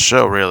on this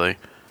show, really.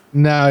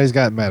 No, he's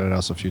got mad at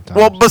us a few times.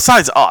 Well,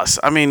 besides us,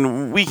 I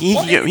mean, he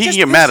can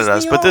get mad at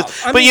us, but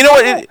you know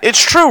what?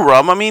 It's true,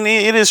 Rum. I mean,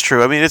 it is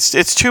true. I mean,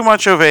 it's too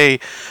much of a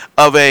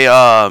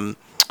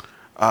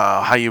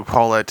how you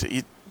call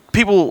it?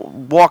 People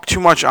walk too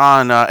much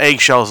on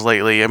eggshells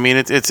lately. I mean,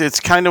 it's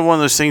kind of one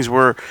of those things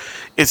where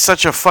it's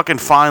such a fucking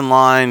fine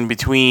line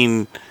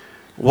between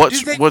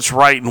what's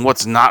right and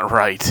what's not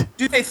right.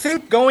 Do they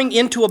think going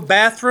into a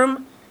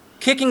bathroom,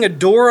 kicking a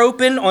door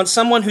open on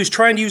someone who's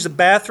trying to use a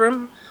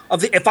bathroom?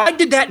 If I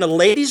did that in a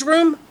ladies'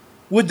 room,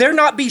 would there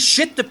not be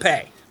shit to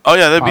pay? Oh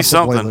yeah, that'd be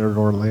something.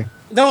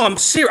 No, I'm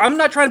serious. I'm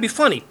not trying to be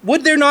funny.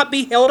 Would there not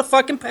be hell to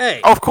fucking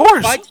pay? Of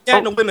course. If I did that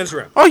in a women's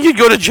room. Oh, you'd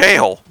go to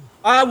jail.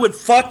 I would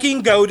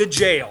fucking go to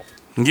jail.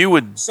 You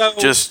would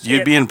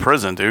you'd be in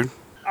prison, dude.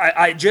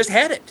 I just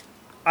had it.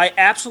 I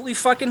absolutely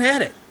fucking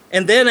had it.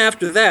 And then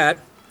after that,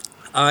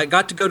 I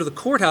got to go to the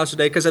courthouse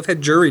today because I've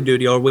had jury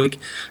duty all week.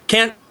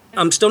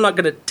 I'm still not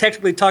going to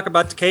technically talk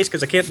about the case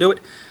because I can't do it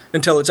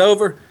until it's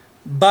over.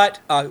 But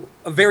a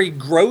very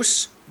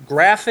gross,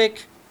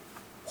 graphic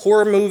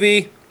horror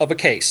movie of a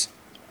case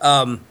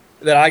that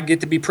I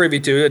get to be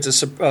privy to.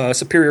 It's a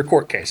Superior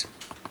Court case.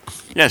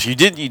 Yes, you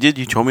did.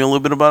 You told me a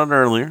little bit about it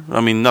earlier. I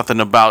mean, nothing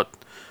about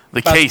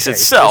the case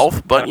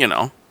itself, but you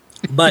know.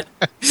 But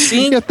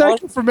seeing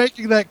thank you for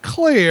making that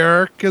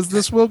clear, because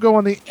this will go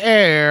on the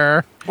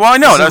air. Well, I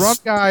know the Rum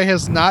guy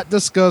has not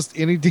discussed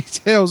any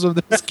details of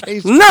this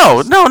case.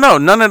 No,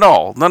 none at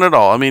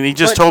all. I mean, he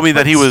just told me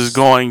that he was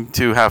going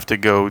to have to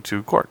go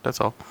to court. That's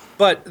all.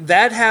 But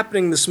that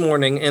happening this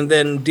morning, and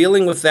then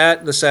dealing with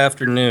that this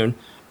afternoon.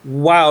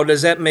 Wow,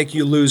 does that make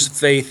you lose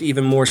faith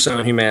even more so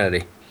in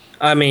humanity?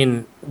 I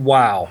mean,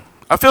 wow.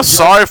 I feel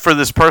sorry for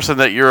this person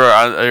that you're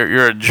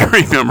a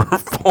jury member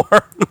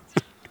for.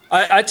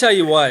 I tell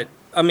you what.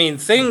 I mean,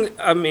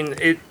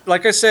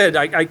 like I said,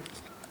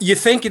 you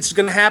think it's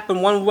going to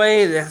happen one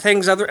way,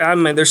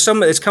 there's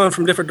some it's coming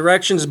from different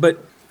directions,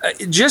 but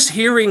just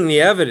hearing the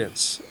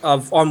evidence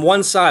on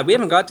one side, we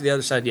haven't got to the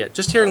other side yet.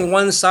 Just hearing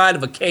one side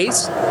of a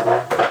case,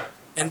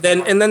 and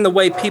then the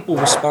way people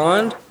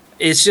respond,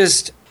 it's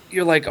just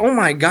you're like, oh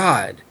my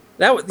God,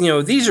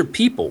 these are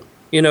people.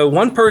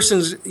 One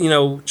person's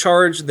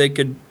charged, they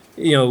could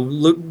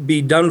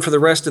be done for the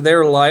rest of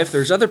their life.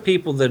 There's other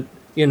people that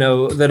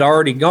that are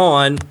already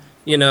gone,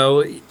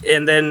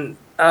 and then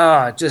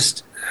I'm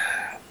just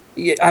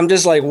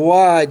like,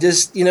 why?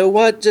 Just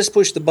what? Just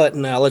push the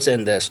button now. Let's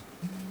end this,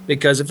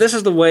 because if this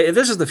is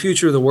the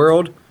future of the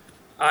world,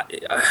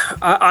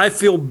 I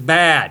feel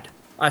bad.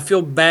 I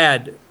feel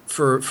bad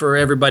for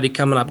everybody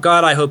coming up.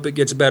 God, I hope it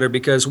gets better,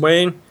 because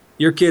Wayne,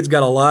 your kid's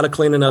got a lot of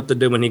cleaning up to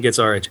do when he gets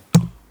our age.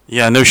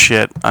 Yeah, no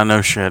shit. I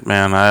know shit,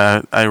 man.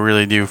 I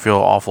really do feel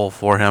awful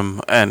for him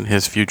and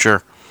his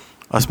future,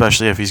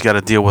 especially if he's got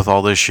to deal with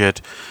all this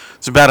shit.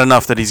 It's bad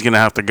enough that he's going to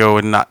have to go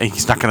and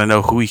he's not going to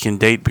know who he can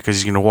date, because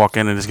he's going to walk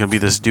in and there's going to be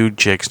this dude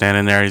chick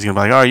standing there. He's going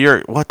to be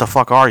like, what the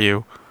fuck are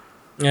you?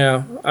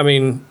 Yeah, I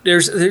mean,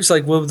 there's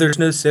like, well, there's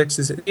no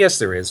sex. Yes,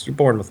 there is. You're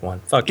born with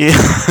one. Fuck you.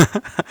 Yeah.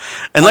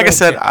 And like I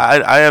said,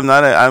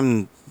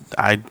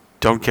 I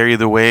don't care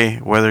either way,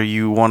 whether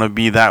you want to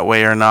be that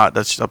way or not.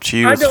 That's up to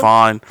you. It's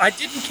fine. I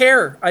didn't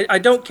care. I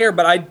don't care,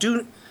 but I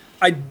do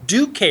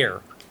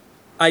care.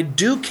 I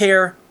do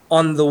care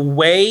on the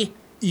way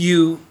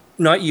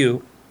not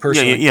you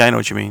personally. Yeah, I know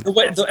what you mean.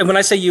 And when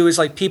I say you, is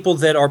like people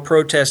that are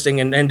protesting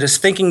and just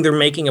thinking they're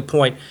making a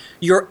point.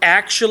 You're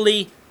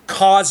actually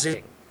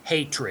causing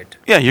hatred.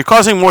 Yeah, you're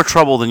causing more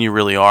trouble than you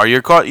really are.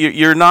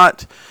 You're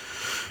not.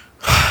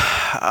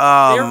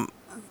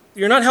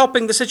 You're not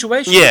helping the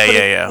situation.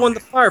 Yeah. On the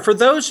fire. For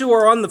those who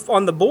are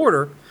on the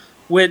border,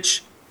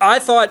 which I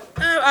thought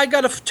I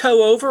got a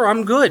toe over,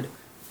 I'm good.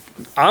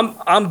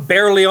 I'm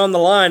barely on the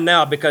line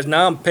now because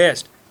now I'm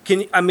pissed.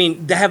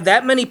 To have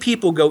that many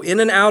people go in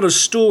and out of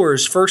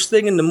stores first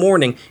thing in the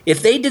morning,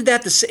 if they did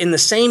that in the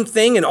same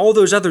thing in all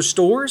those other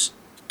stores,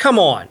 come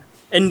on,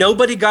 and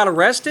nobody got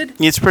arrested?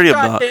 It's pretty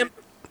obnoxious.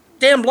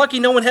 Damn lucky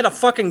no one had a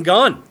fucking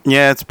gun.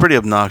 Yeah, it's pretty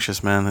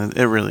obnoxious, man.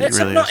 It really is.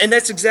 And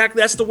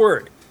that's the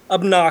word.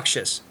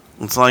 Obnoxious.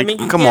 It's like,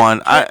 come on.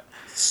 Can't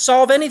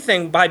solve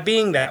anything by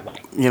being that way.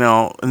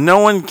 No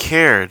one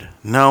cared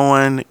no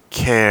one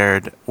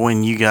cared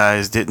when you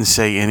guys didn't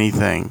say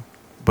anything.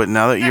 But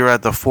now that you're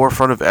at the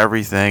forefront of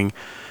everything,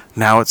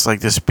 now it's like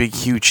this big,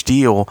 huge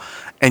deal.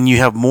 And you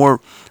have more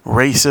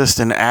racist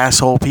and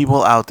asshole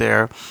people out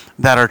there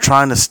that are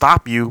trying to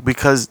stop you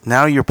because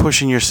now you're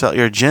pushing your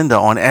agenda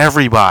on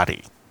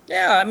everybody.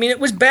 Yeah, I mean, it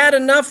was bad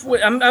enough.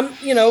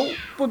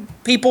 When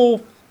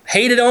people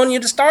hated on you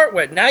to start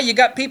with. Now you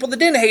got people that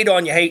didn't hate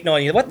on you hating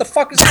on you. What the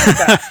fuck is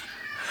that about?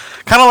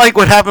 Kind of like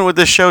what happened with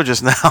this show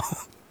just now.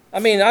 I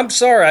mean, I'm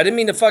sorry. I didn't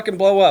mean to fucking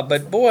blow up,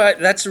 but boy,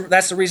 that's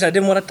the reason I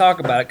didn't want to talk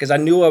about it, because I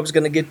knew I was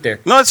going to get there.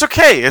 No, it's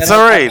okay. It's and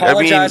all right. I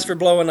apologize for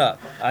blowing up.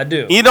 I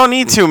do. You don't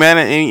need to, man.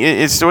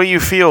 It's the way you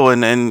feel,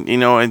 and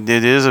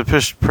it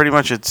is pretty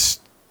much it's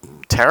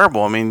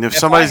terrible. I mean,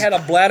 if I had a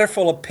bladder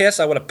full of piss,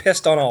 I would have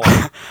pissed on all of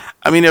them.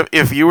 I mean,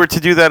 if you were to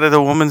do that at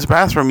a woman's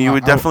bathroom, you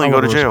would definitely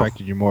go to jail. I would have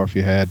respected you more if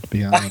you had, to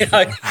be honest.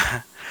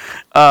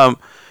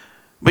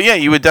 But yeah,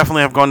 you would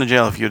definitely have gone to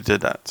jail if you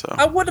did that. So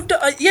I would have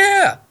done.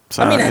 Yeah.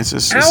 So, I mean, it's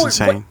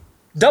insane.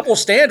 Double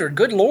standard.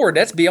 Good Lord,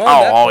 that's beyond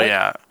that.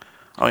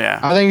 Oh yeah.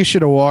 I think you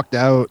should have walked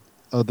out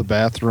of the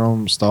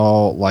bathroom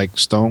stall like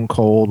stone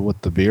cold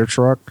with the beer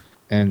truck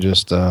and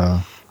just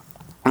sprayed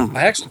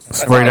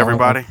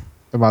everybody.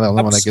 Am I the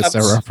only one that gets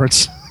that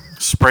reference?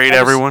 Sprayed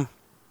everyone.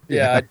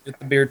 Yeah, I did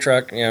the beer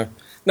truck. Yeah.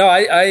 No,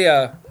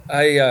 I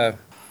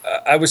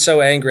was so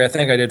angry. I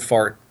think I did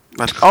fart.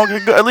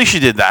 Good. At least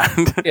you did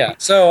that. Yeah.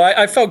 So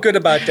I felt good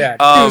about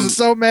that. He was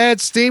so mad.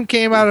 Steam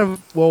came out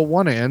of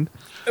one end.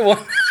 All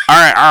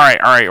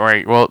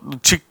right. Well,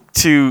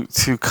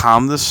 to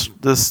calm this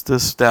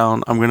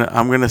down, I'm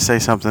gonna say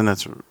something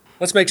let's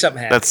make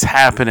something happen. That's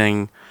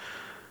happening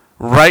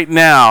right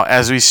now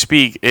as we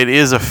speak. It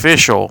is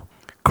official.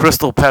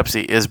 Crystal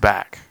Pepsi is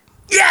back.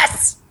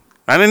 Yes.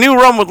 And I knew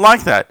Rum would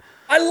like that.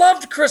 I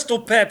loved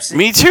Crystal Pepsi.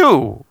 Me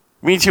too.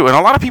 And a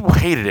lot of people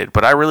hated it,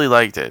 but I really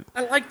liked it.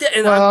 I liked it.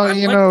 And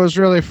it was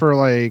really for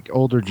like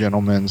older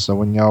gentlemen. So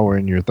when y'all were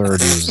in your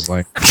 30s,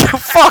 like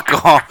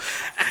fuck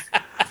off.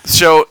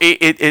 So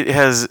it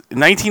has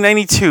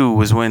 1992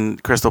 was when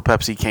Crystal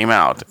Pepsi came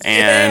out,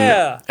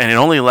 and it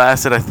only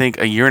lasted I think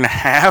a year and a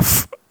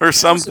half or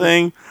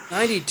something.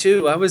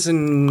 92. I was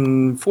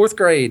in 4th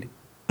grade.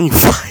 You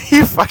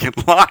fucking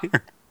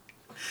liar!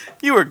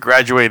 You were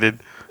graduated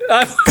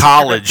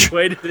college.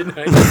 Graduated in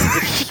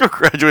 92. You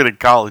graduated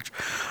college.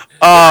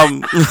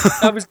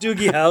 I was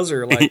Doogie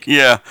Howser, like.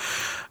 Yeah,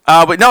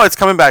 but no, it's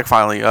coming back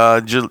finally.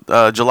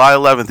 July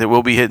 11th, it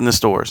will be hitting the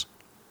stores.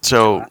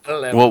 So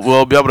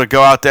we'll be able to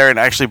go out there and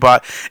actually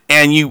buy,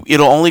 and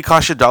it'll only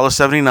cost you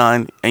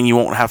 $1.79, and you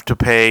won't have to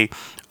pay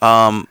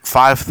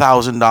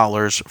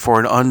 $5,000 for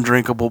an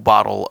undrinkable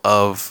bottle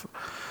of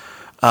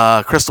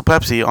Crystal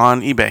Pepsi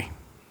on eBay.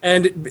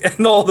 And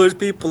all those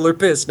people are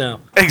pissed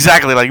now.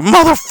 Exactly, like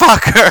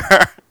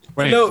motherfucker.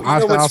 Wait,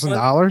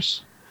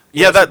 $5,000?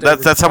 Yeah,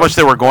 that's how much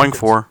they were going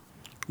for.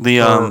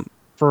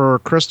 For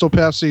Crystal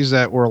Pepsis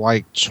that were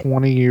like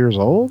 20 years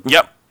old.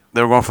 Yep,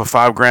 they were going for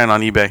 $5,000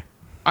 on eBay.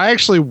 I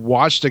actually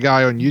watched a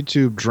guy on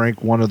YouTube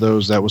drink one of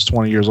those that was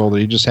 20 years old that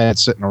he just had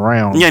sitting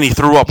around. Yeah, and he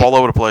threw up all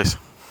over the place.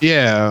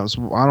 Yeah,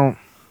 I don't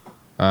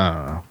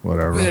know,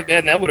 whatever.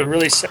 Man, that would have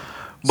really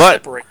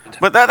But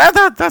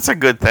separated. that's a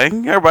good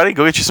thing. Everybody,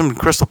 go get you some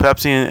Crystal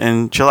Pepsi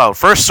and chill out.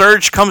 First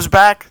Surge comes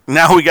back.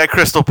 Now we got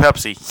Crystal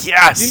Pepsi.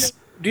 Yes.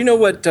 Do you know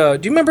what?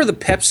 Do you remember the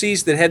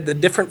Pepsis that had the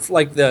different,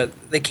 like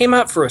they came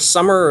out for a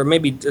summer or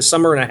maybe a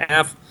summer and a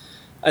half,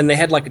 and they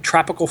had like a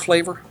tropical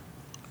flavor?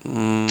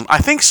 I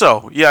think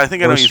so. Yeah, I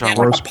think I know what you're talking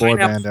about. Worst boy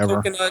band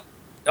ever. Coconut.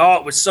 Oh,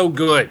 it was so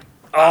good.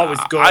 Oh, it was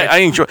good. I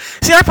enjoy.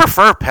 See, I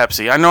prefer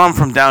Pepsi. I know I'm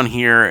from down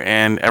here,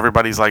 and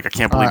everybody's like, I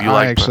can't believe you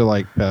like. I actually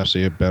like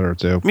Pepsi better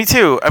too. Me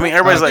too. I mean,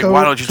 everybody's like,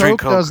 why don't you drink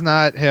Coke? Coke does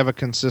not have a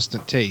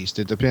consistent taste.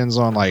 It depends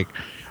on like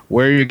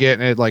where you're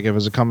getting it. Like if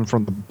it's coming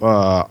from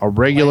a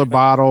regular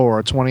bottle or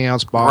a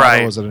 20-ounce bottle,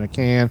 right. Is it in a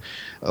can?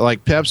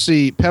 Like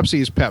Pepsi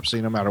is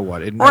Pepsi no matter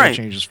what. It never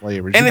changes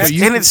flavors. And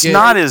it's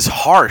not as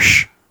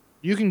harsh.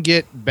 You can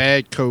get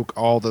bad Coke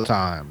all the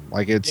time.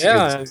 Like you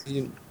get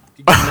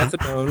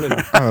methadone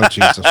and oh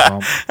Jesus,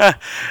 Rum.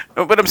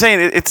 But I'm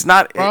saying it's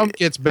not. Rum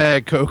gets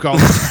bad Coke all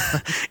the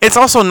time. It's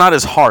also not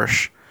as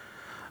harsh.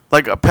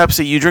 Like a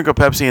Pepsi, you drink a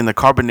Pepsi and the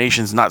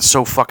carbonation's not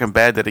so fucking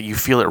bad that you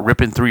feel it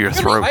ripping through your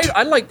throat.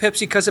 I like Pepsi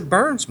because it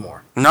burns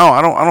more. No,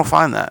 I don't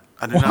find that.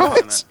 I do not find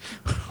that.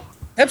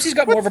 Pepsi's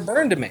got more of a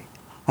burn to me.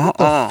 What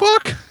the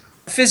fuck?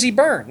 Fizzy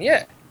burn,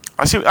 yeah.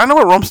 I know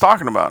what Rum's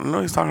talking about. I know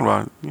what he's talking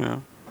about.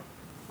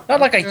 Not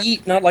like a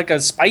heat, not like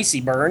a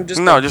spicy burn.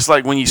 Just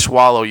like when you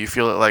swallow, you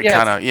feel it like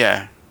kind of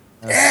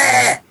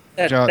That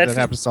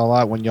happens a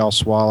lot when y'all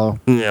swallow.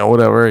 Yeah,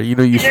 whatever.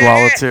 You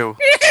swallow too.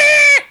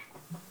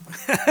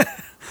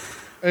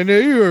 I know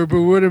you are,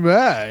 but what am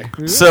I?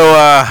 So,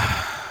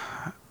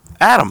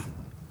 Adam.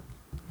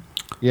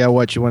 Yeah,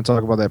 what, you want to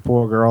talk about that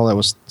poor girl that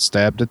was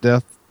stabbed to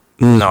death?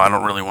 No, I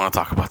don't really want to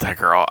talk about that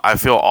girl. I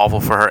feel awful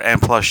for her, and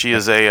plus she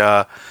is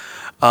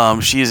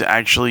she is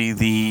actually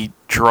the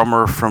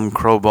drummer from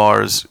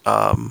Crowbar's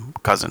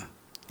cousin.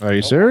 Are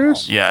you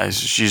serious? Yeah,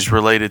 she's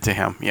related to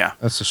him. Yeah,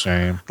 That's a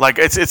shame. like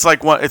it's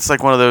like one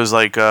of those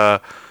like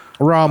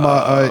Rom,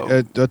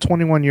 a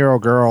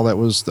 21-year-old girl that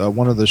was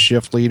one of the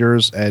shift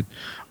leaders at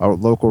a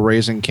local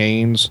Raising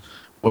Cane's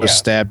was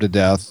stabbed to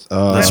death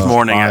this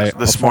morning. by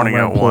This a morning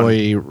former at one.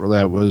 employee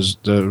that was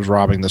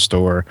robbing the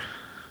store.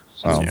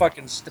 So.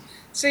 Fucking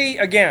see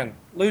again,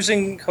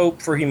 losing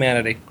hope for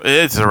humanity.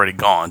 It's already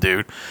gone,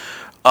 dude.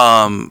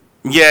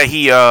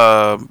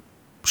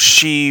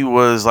 She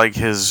was like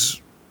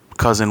his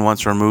cousin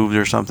once removed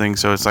or something,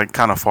 so it's like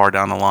kind of far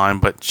down the line,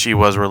 but she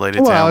was related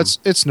to him. Well,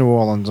 it's New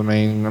Orleans. I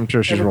mean, I'm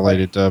sure she's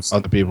related to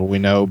other people we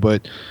know,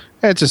 but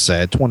it's just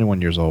sad.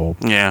 21 years old.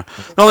 Yeah.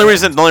 The only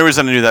reason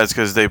I knew that is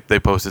because they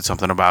posted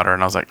something about her,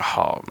 and I was like,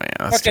 oh man,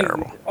 that's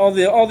terrible. All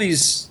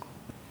these.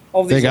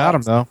 They got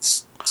him though.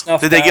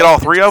 Did they get all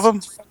three of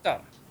them?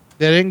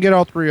 They didn't get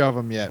all three of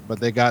them yet,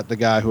 but they got the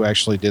guy who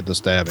actually did the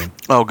stabbing.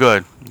 Oh,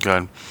 good.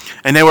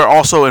 And they were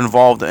also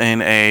involved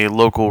in a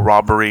local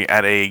robbery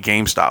at a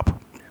GameStop.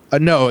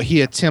 No,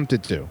 he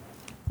attempted to.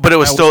 But it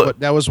was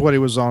that was what he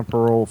was on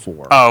parole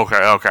for. Oh, okay,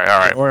 all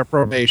right. Or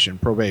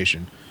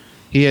probation.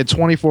 He had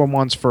 24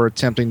 months for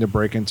attempting to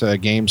break into a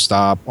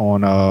GameStop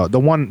on the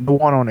one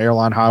on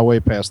Airline Highway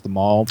past the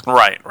mall.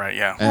 Right,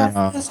 yeah. And,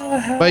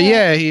 but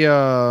yeah, he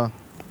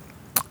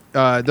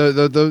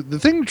the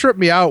thing that tripped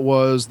me out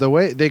was the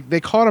way they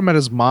caught him at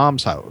his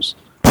mom's house.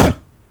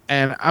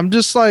 And I'm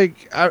just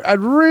like, I'd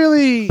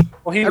really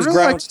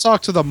like to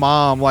talk to the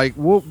mom. Like,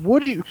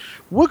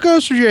 what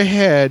goes through your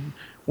head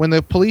when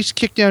the police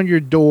kick down your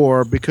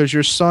door because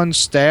your son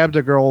stabbed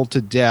a girl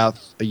to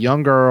death, a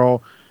young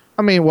girl?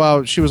 I mean,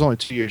 well, she was only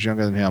 2 years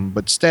younger than him,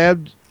 but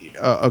stabbed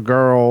a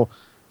girl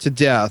to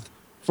death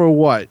for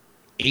what?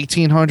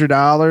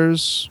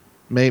 $1,800,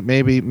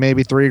 maybe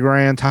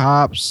 $3,000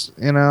 tops.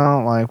 You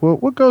know, like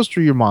what goes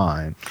through your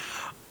mind?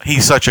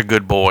 He's such a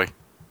good boy.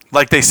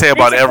 Like they say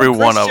about every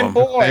one of them.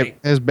 Boy.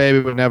 His baby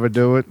would never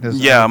do it.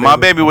 My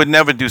baby would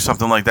never do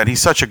something like that.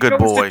 He's such a good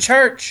boy. To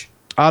church.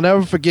 I'll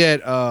never forget.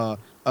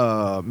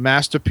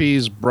 Master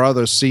P's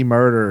brother C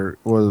Murder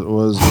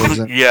was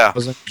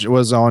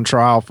on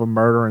trial for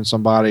murdering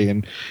somebody,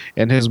 and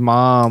his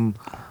mom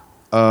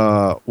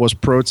was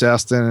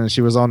protesting, and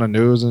she was on the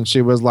news, and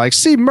she was like,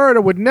 C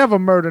Murder would never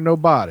murder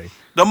nobody.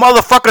 The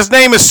motherfucker's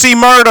name is C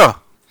Murder.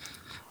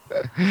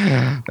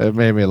 It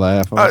made me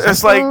laugh.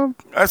 It's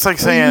like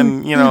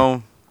saying, you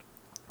know,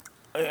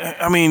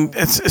 I mean,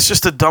 it's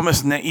just the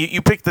dumbest name.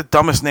 You pick the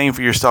dumbest name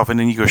for yourself, and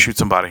then you go shoot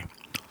somebody.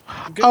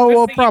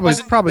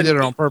 Probably did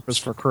it on purpose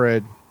for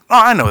cred.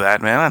 Oh, I know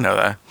that, man. I know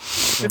that.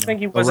 Good thing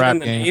he wasn't in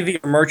the Navy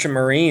or Merchant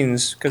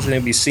Marines, because then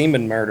it'd be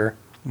seaman murder.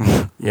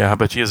 Yeah, I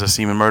bet he is a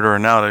seaman murderer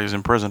now that he's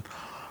in prison.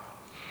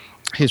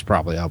 He's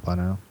probably out by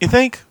now. You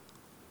think?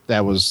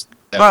 That was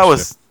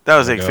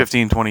like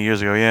 15, 20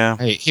 years ago, yeah.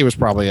 Hey, he was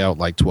probably out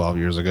like 12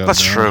 years ago.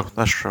 That's true.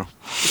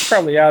 He's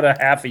probably out a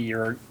half a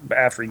year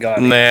after he got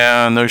it.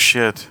 Nah, no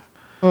shit.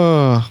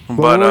 But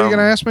what were you going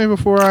to ask me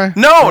before I...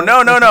 No.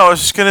 I was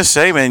just going to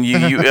say, man,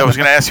 I was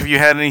going to ask if you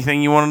had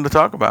anything you wanted to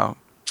talk about.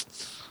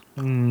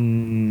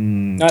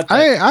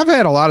 I've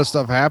had a lot of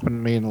stuff happen to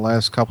me in the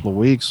last couple of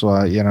weeks. So,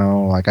 I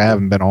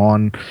haven't been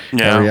on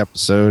every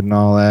episode and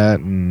all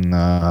that. And,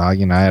 I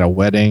had a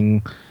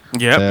wedding.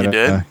 Yep, you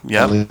did.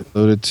 Yeah.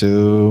 Alluded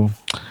to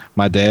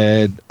my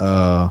dad.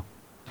 About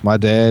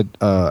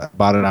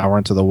an hour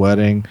into the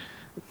wedding,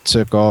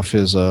 took off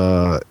his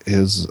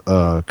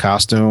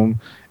costume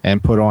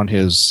and put on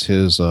his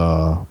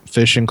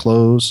fishing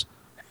clothes.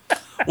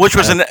 Which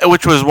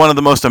was one of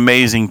the most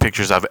amazing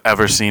pictures I've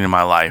ever seen in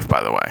my life,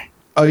 by the way.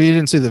 Oh, you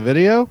didn't see the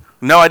video?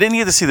 No, I didn't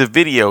get to see the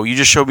video. You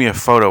just showed me a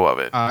photo of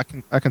it. I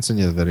can send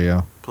you the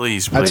video.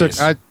 Please. Well, did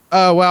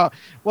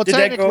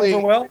that go over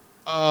well?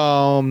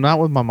 Not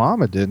with my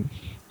mom. It didn't.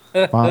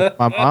 My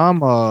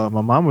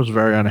mom was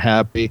very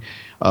unhappy.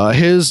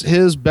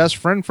 His best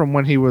friend from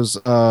when he was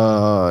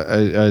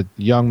a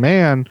young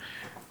man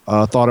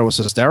thought it was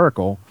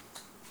hysterical.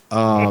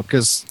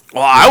 Because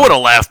I would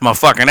have laughed my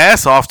fucking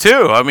ass off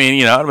too. I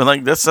mean, I'd been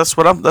like,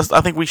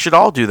 I think we should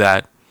all do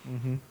that.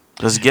 Mm-hmm.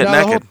 Just get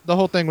naked. The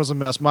whole thing was a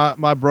mess.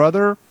 My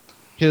brother,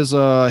 his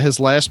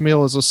last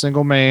meal as a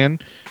single man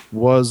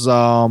was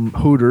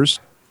Hooters.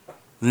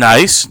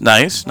 Nice.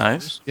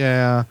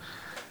 Yeah.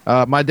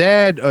 My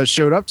dad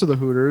showed up to the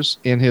Hooters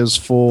in his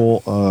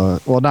full,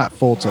 not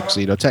full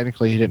tuxedo.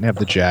 Technically, he didn't have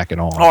the jacket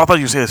on. Oh, I thought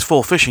you said his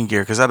full fishing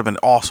gear, because that'd have been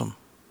awesome.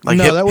 Like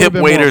hip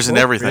waders and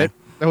everything.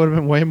 That would have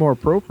been way more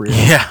appropriate.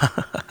 Yeah.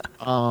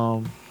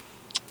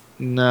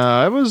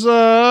 No, it was,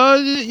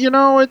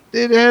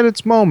 it had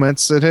its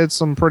moments. It had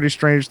some pretty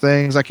strange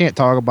things. I can't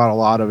talk about a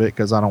lot of it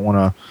because I don't want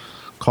to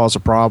cause a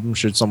problem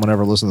should someone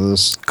ever listen to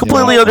this.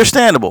 Completely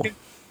understandable.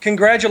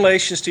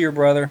 Congratulations to your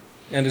brother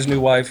and his new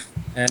wife.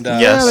 And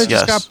they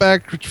just got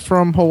back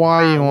from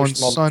Hawaii on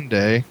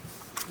Sunday.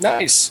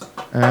 Nice.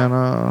 And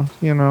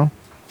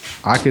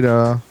I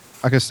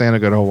could stand a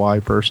good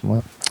Hawaii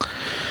personally.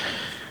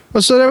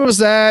 But so there was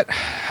that.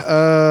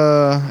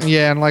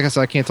 And like I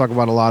said, I can't talk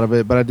about a lot of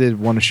it, but I did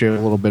want to share a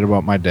little bit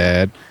about my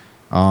dad.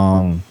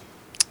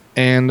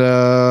 And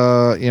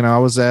I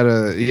was at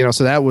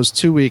so that was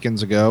 2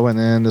 weekends ago, and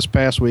then this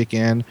past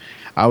weekend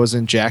I was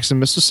in Jackson,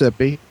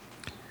 Mississippi,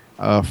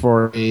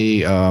 for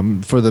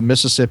the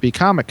Mississippi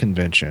Comic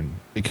Convention,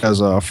 because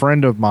a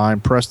friend of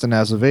mine, Preston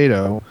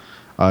Azevedo,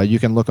 you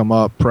can look him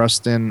up,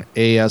 Preston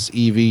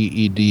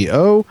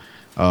Azevedo,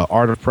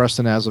 Art of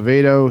Preston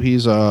Azevedo.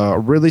 He's a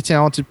really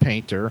talented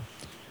painter,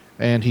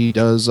 and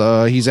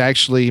he's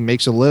actually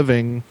makes a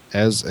living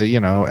as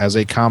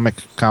a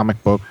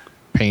comic book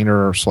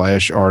painter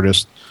slash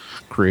artist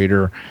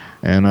creator,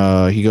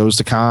 and he goes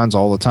to cons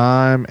all the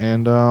time,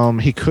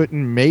 and he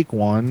couldn't make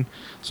one,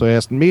 so he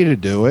asked me to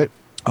do it,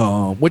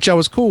 which I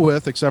was cool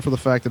with, except for the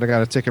fact that I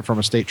got a ticket from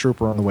a state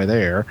trooper on the way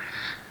there,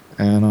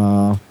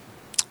 and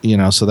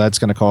so that's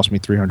going to cost me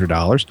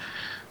 $300,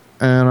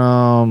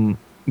 and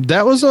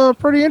that was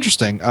pretty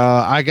interesting.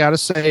 I gotta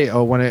say,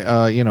 when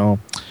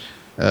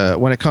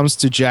it comes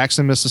to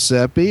Jackson,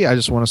 Mississippi, I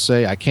just want to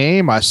say I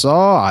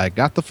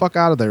got the fuck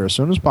out of there as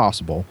soon as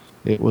possible.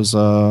 It was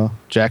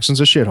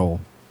Jackson's a shithole.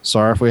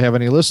 Sorry if we have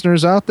any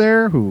listeners out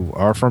there who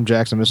are from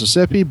Jackson,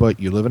 Mississippi, but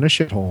you live in a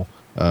shithole.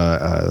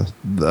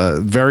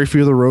 Very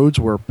few of the roads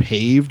were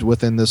paved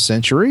within this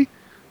century.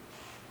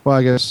 Well,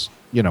 I guess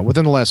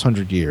within the last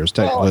 100 years.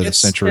 Technically, the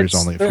century is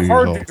only a few years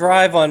old. They're hard to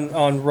drive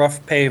on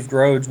rough paved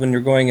roads when you're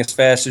going as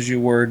fast as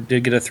you were to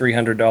get a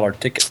 $300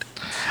 ticket.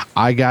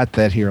 I got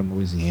that here in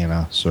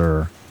Louisiana,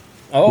 sir.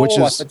 Oh,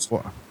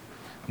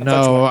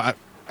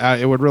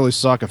 it would really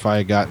suck if I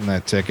had gotten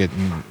that ticket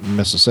in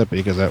Mississippi,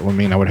 because that would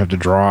mean I would have to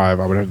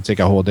drive. I would have to take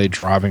a whole day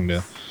driving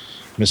to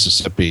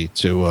Mississippi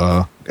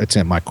to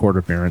attend my court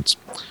appearance.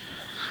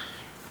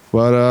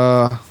 But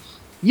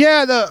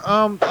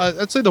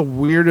I'd say the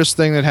weirdest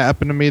thing that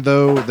happened to me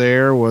though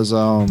there was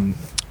on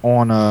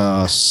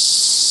a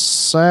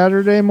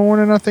Saturday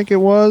morning, I think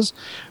it was.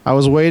 I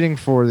was waiting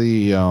for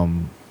the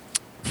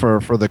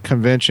for the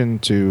convention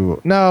to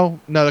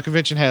the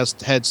convention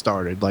had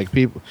started. Like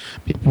people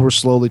were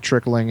slowly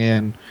trickling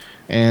in,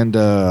 and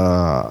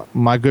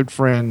my good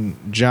friend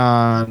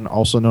John,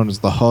 also known as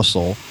the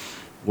Hustle,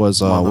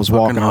 was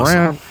walking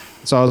around.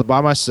 So I was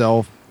by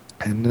myself,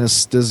 and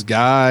this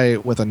guy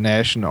with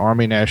a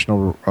Army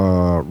National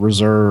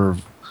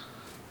Reserve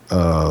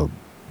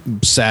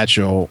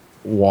satchel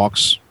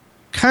walks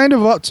kind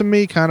of up to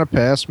me, kind of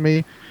past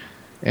me,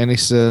 and he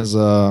says,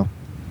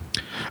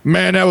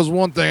 "Man, that was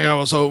one thing I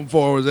was hoping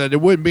for, was that there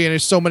wouldn't be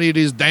so many of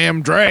these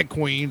damn drag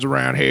queens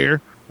around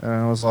here." And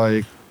I was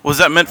like, "Was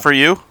that meant for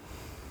you?"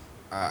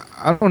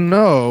 I don't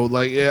know.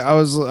 Like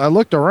I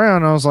looked around,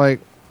 and I was like,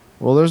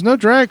 "Well, there's no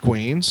drag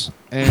queens."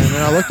 And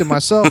then I looked at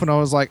myself, and I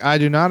was like, "I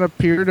do not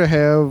appear to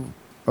have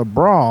a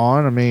bra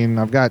on. I mean,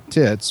 I've got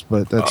tits,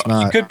 but that's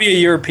not." You could be a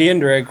European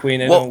drag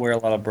queen. They don't wear a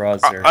lot of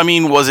bras there. I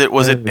mean, was it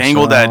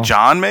angled at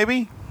John,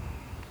 maybe?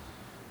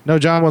 No,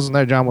 John wasn't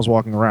there. John was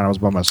walking around. I was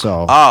by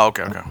myself. Oh,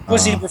 okay.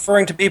 Was he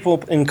referring to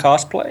people in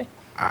cosplay?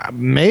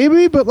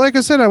 Maybe, but like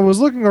I said, I was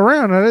looking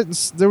around.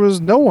 There was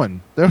no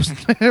one.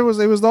 He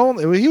was the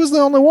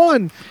only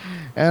one,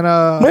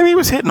 and maybe he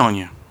was hitting on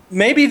you.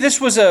 Maybe this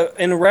was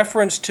in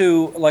reference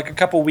to like a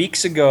couple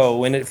weeks ago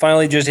when it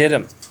finally just hit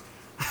him.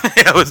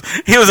 It was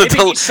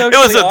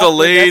a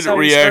delayed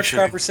reaction.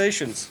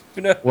 Conversations.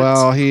 Who knows?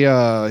 Well,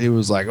 he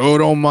was like, "Oh,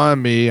 don't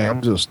mind me.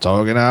 I'm just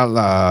talking out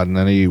loud." And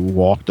then he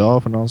walked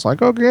off, and I was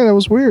like, "Okay, that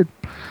was weird.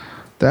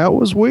 That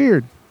was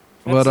weird."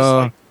 That's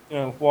but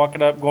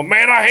walking up, going,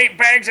 "Man, I hate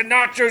bags and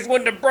nachos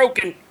when they're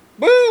broken."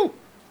 Woo!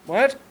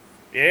 What?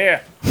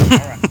 Yeah. All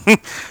right.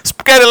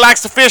 Spaghetti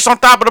likes to fish on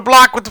top of the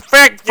block with the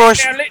fat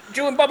fish. Yeah,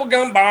 chewing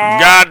bubblegum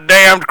bomb.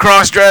 Goddamn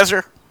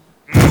cross-dresser.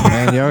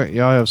 Man,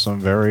 y'all have some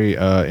very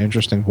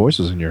interesting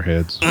voices in your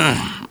heads.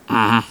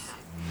 I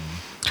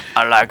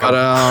like it.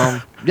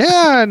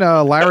 Yeah, and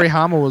Larry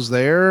Hama was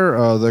there,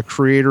 the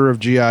creator of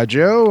G.I.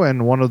 Joe,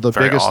 and one of the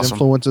biggest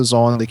influences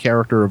on the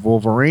character of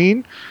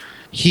Wolverine.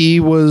 He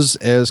was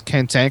as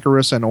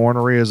cantankerous and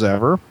ornery as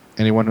ever.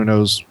 Anyone who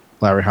knows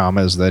Larry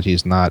Hama is that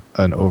he's not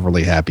an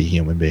overly happy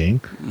human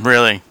being.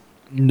 Really?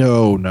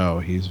 No,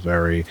 he's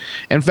very...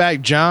 In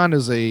fact, John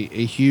is a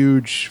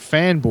huge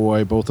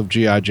fanboy both of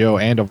G.I. Joe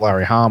and of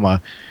Larry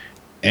Hama.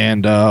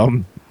 And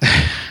Larry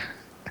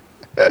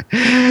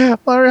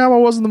Hama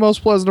wasn't the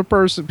most pleasant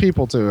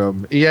people to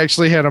him. He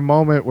actually had a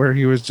moment where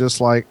he was just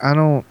like,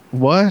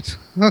 what?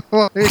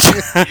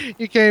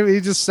 He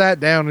just sat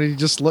down and he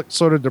just looked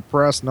sort of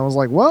depressed. And I was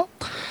like, well,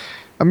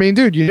 I mean,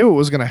 dude, you knew it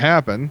was going to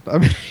happen. I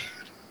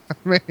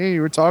mean,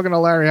 you were talking to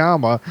Larry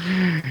Hama.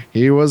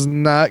 He was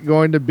not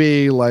going to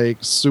be like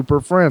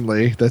super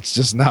friendly. That's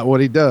just not what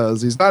he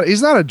does. He's not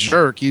a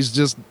jerk. He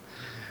just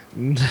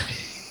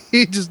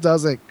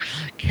doesn't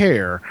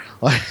care.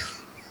 Like,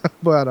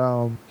 but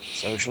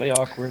socially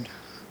awkward.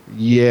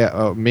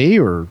 Yeah, me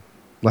or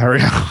Larry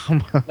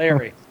Hama?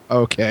 Larry.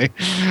 Okay,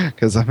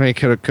 because I mean,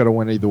 could have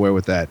went either way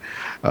with that.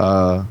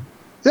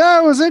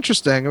 Yeah, it was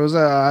interesting. It was.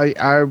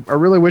 I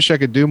really wish I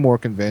could do more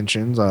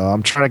conventions.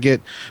 I'm trying to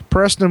get.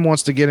 Preston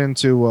wants to get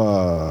into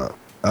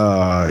our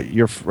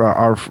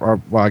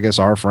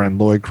friend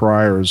Lloyd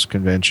Cryer's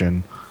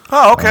convention.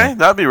 Oh, okay.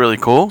 That'd be really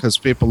cool. Because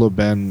people have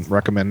been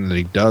recommending that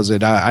he does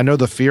it. I know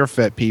the Fear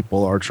Fet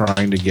people are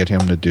trying to get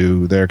him to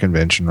do their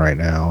convention right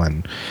now,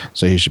 and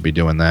so he should be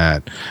doing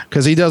that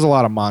because he does a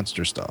lot of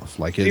monster stuff.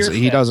 Like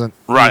he doesn't.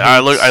 Right.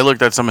 I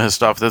looked at some of his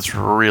stuff. That's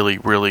really,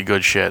 really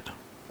good shit.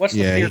 What's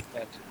the Fear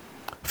Fet?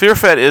 Fear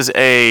Fet is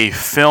a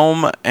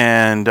film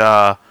and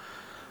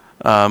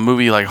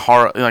movie like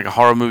a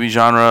horror movie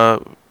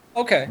genre.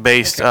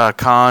 Based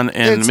con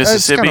in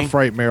Mississippi. It's kind of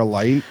Frightmare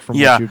Light from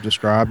what you've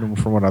described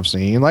and from what I've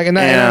seen. Like, and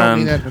I don't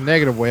mean that in a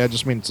negative way. I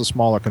just mean it's a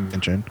smaller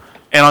convention.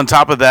 And on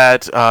top of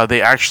that,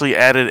 they actually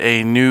added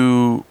a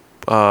new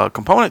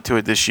component to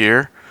it this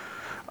year.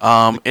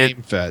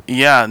 Game Fet.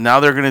 Yeah, now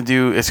they're going to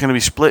do. It's going to be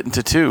split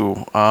into two.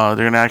 They're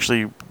going to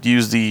actually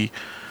use I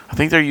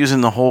think they're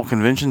using the whole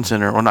convention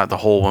center, or not the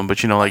whole one,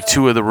 but like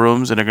two of the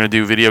rooms, and they're going to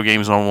do video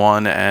games on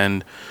one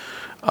and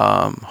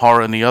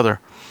horror in the other.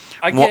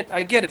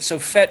 I get it. So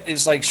fet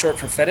is like short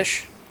for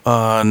fetish?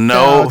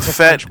 No, it's a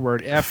fet French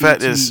word.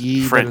 Fet is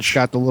French. It's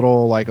got the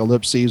little like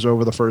ellipses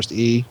over the first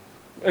E.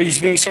 Are you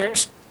being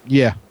serious?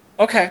 Yeah.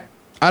 Okay.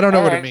 I don't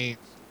know what it means.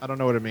 I don't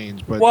know what it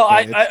means, but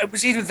it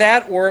was either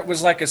that or it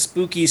was like a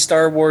spooky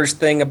Star Wars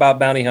thing about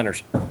bounty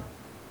hunters.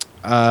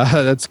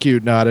 That's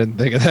cute. No, I didn't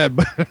think of that,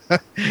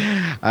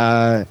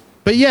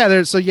 but yeah,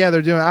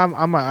 they're doing.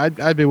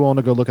 I'd be willing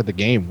to go look at the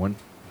game one.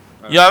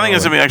 Yeah, I think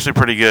it's gonna be actually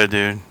pretty good,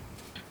 dude.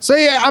 So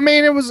yeah, I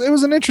mean, it was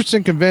an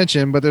interesting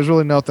convention, but there's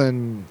really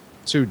nothing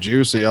too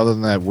juicy other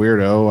than that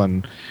weirdo.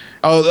 And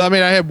I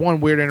mean, I had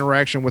one weird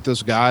interaction with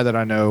this guy that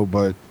I know,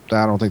 but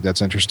I don't think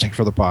that's interesting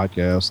for the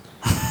podcast.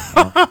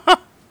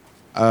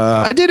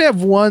 I did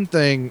have one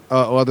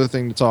other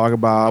thing to talk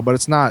about, but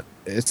it's not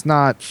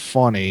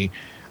funny.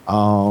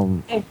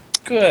 Good.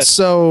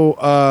 So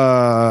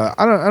I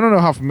don't know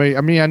how familiar.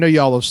 I mean, I know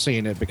y'all have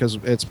seen it because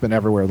it's been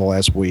everywhere the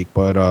last week,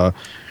 but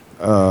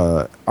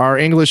our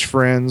English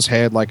friends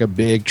had like a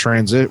big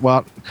transit.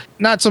 Well,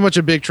 not so much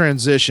a big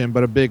transition,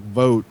 but a big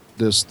vote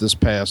this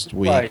past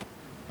week. Right.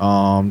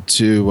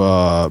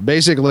 To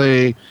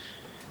basically,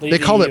 they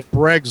call it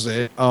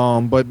Brexit.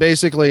 But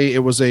basically, it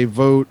was a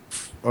vote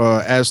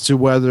as to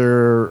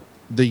whether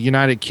the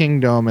United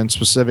Kingdom and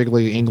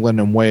specifically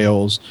England and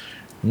Wales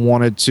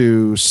wanted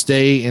to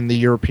stay in the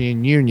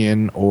European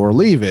Union or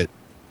leave it,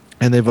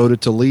 and they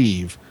voted to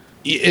leave.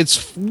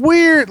 It's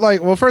weird.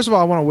 Like, well, first of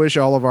all, I want to wish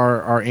all of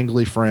our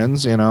English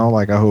friends, I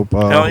hope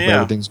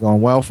everything's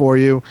going well for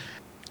you.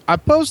 I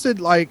posted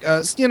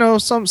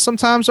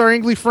sometimes our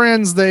English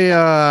friends they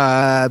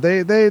real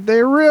they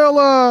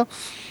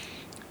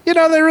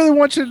really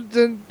want you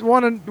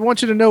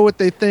to know what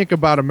they think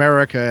about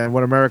America and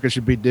what America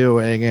should be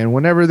doing. And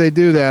whenever they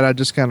do that, I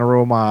just kind of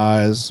roll my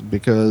eyes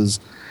because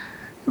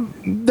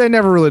they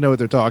never really know what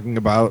they're talking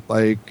about.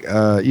 Like,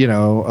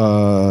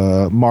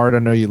 Mart, I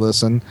know you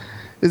listen.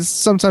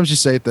 Sometimes you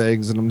say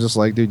things and I'm just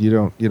like, dude, you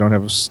don't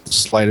have the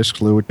slightest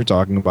clue what you're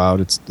talking about.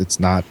 It's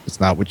not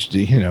what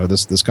you do.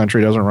 This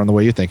country doesn't run the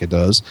way you think it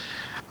does.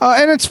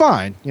 And it's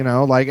fine.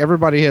 Like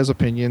everybody has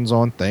opinions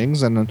on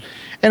things and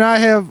I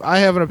have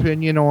an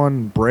opinion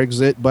on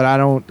Brexit, but I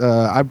don't,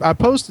 I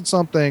posted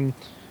something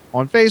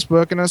on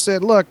Facebook and I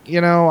said, look,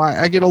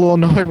 I get a little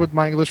annoyed with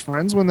my English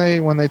friends when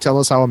they tell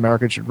us how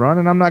America should run,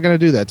 and I'm not going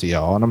to do that to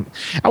y'all. And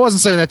I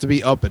wasn't saying that to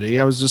be uppity.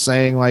 I was just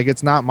saying, like,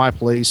 it's not my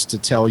place to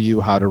tell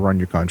you how to run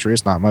your country.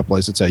 It's not my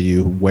place to tell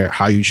you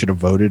how you should have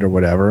voted or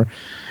whatever.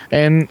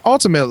 And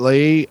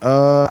ultimately,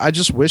 I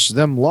just wish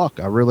them luck.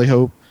 I really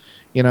hope,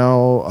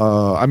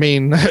 I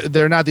mean,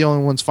 they're not the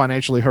only ones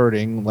financially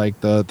hurting.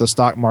 Like the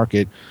stock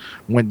market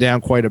went down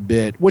quite a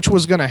bit, which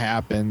was going to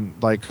happen.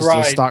 Like, 'cause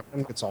the stock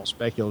market's all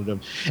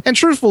speculative. And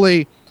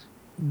truthfully,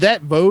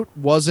 that vote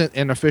wasn't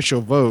an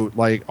official vote.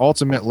 Like,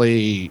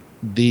 ultimately,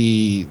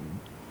 the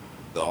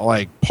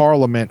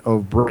Parliament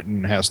of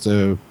Britain has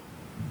to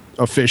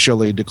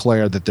officially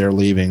declare that they're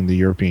leaving the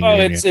European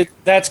Union.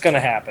 That's going to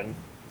happen.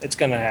 It's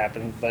going to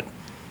happen, but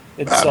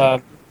it's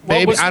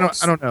maybe I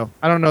don't know.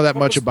 I don't know that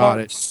much about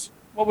it.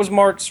 What was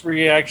Mark's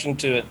reaction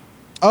to it?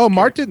 Oh,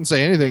 Mark didn't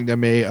say anything to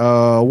me.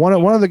 One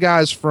of the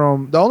guys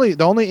from the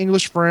only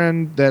English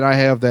friend that I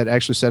have that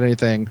actually said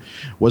anything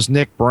was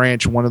Nick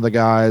Branch, one of the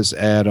guys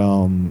at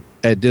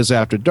Diz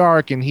After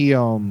Dark, and he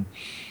kind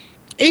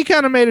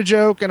of made a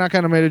joke, and I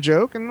kind of made a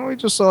joke, and we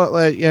just saw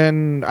it.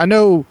 And I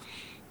know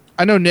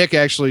Nick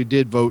actually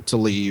did vote to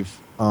leave.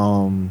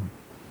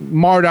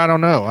 Mart, I don't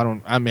know.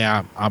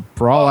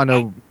 For all I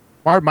know,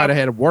 Mart might have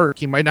had to work.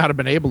 He might not have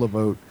been able to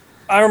vote.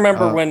 I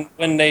remember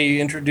when they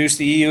introduced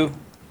the EU,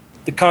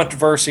 the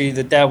controversy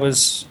that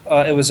was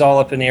it was all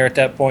up in the air at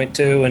that point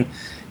too, and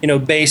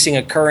basing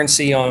a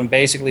currency on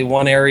basically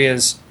one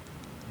area's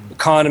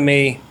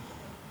economy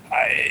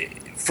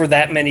for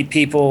that many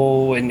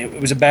people, and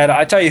it was a bad.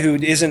 I tell you, who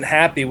isn't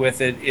happy with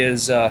it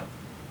is I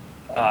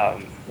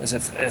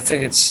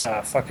think it's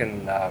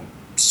fucking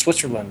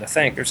Switzerland. I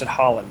think, or is it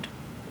Holland?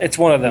 It's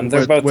one of them.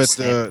 They're both.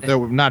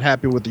 They're not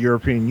happy with the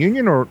European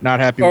Union, or not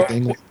happy with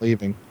England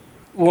leaving.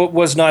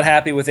 Was not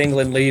happy with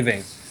England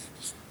leaving.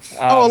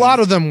 A lot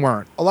of them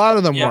weren't. Well, I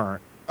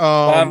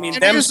mean,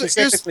 them specifically,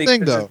 here's the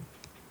thing, though.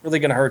 really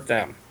going to hurt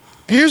them.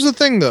 here's the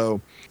thing,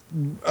 though.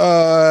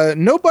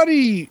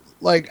 Nobody,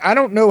 like, I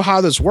don't know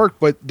how this worked,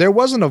 but there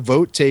wasn't a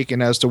vote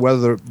taken as to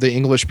whether the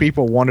English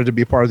people wanted to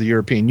be part of the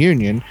European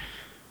Union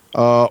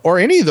or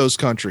any of those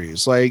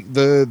countries. Like,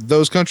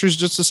 those countries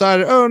just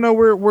decided, oh no,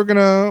 we're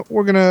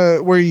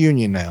a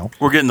union now.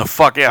 We're getting the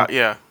fuck out.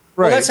 Yeah.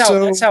 Well, Right.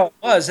 that's how it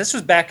was. This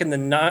was back in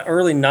the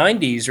early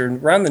 '90s or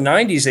around the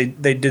 '90s.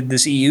 They did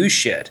this EU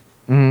shit.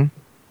 Mm-hmm.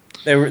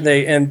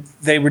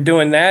 They were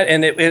doing that,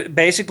 and it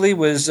basically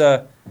was.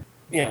 I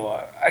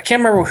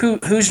can't remember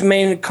whose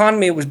main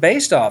economy it was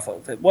based off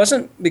of. It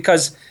wasn't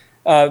because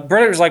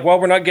Britain was like, well,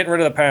 we're not getting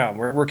rid of the pound.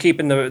 We're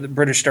keeping the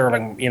British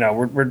sterling.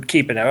 We're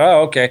keeping it.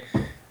 Oh, okay.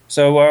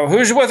 So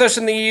who's with us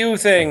in the EU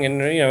thing?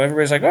 And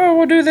everybody's like, oh,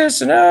 we'll do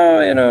this, and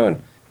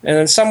and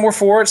then some were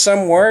for it,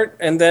 some weren't.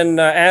 And then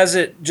as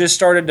it just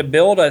started to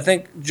build, I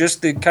think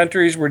just the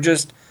countries were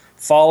just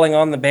falling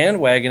on the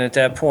bandwagon at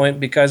that point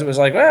because it was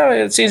like, well,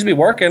 it seems to be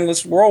working.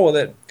 Let's roll with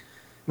it.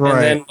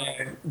 Right. And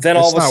then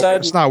all of a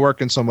sudden, it's not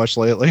working so much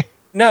lately.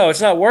 No,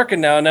 it's not working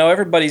now. Now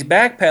everybody's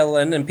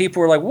backpedaling, and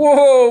people are like,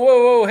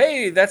 whoa,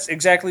 hey, that's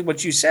exactly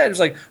what you said. It's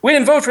like, we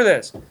didn't vote for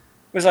this. It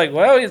was like,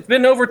 well, it's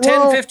been over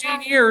 10,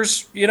 15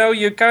 years.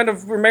 You kind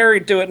of were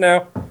married to it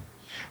now.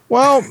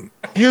 Well,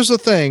 here's the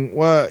thing.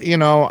 Well,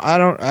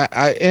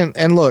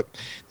 and look,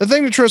 the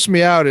thing that trips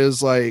me out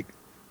is like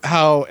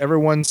how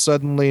everyone's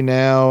suddenly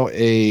now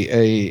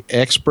a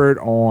expert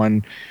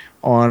on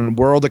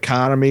world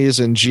economies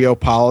and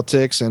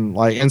geopolitics and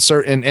like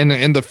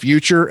in the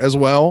future as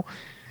well.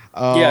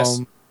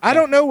 Yes. I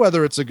don't know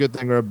whether it's a good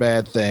thing or a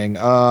bad thing.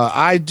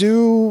 I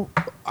do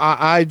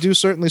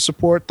certainly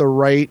support the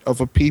right of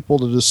a people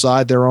to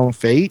decide their own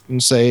fate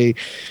and say,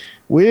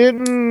 we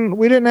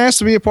didn't ask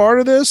to be a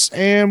part of this,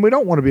 and we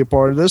don't want to be a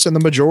part of this. And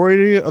the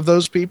majority of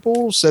those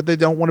people said they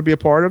don't want to be a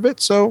part of it.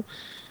 So,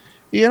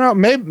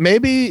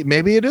 maybe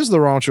it is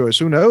the wrong choice.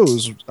 Who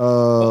knows?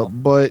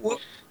 But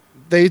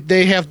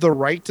they have the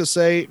right to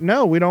say,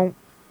 no, we don't.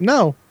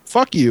 No,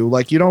 fuck you.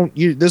 Like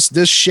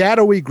this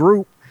shadowy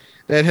group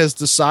that has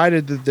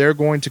decided that they're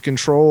going to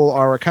control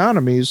our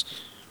economies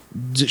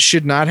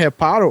should not have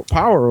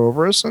power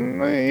over us, and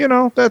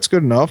that's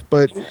good enough.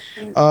 But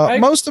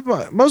most of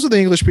the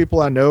English people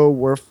I know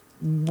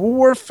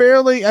were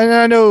fairly,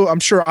 and I'm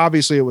sure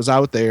obviously it was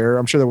out there.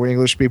 I'm sure there were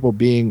English people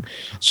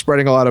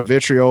spreading a lot of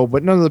vitriol,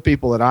 but none of the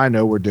people that I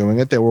know were doing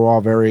it. They were all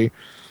very,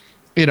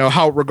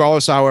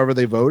 regardless of however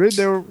they voted,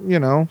 they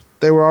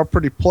were all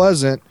pretty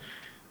pleasant.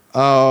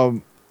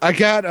 I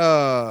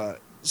got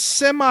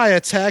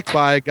semi-attacked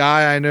by a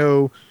guy I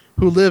know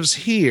who lives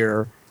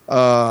here,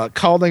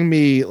 calling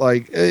me,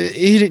 like,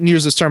 he didn't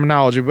use this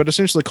terminology, but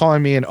essentially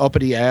calling me an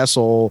uppity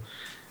asshole.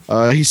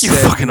 He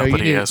said,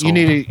 you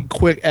need to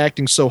quit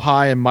acting so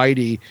high and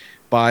mighty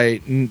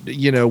by,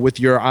 with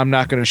your I'm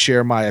not going to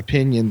share my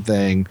opinion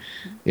thing,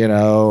 and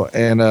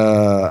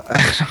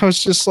I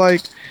was just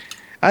like,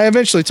 I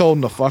eventually told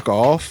him to fuck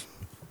off.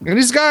 And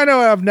this guy I know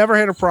I've never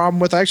had a problem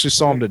with. I actually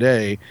saw him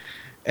today.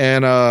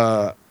 And,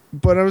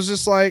 but I was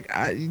just like,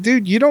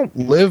 dude, you don't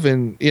live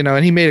in,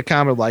 and he made a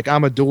comment like,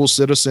 I'm a dual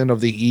citizen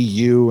of the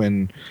EU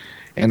and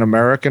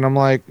America. And I'm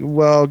like,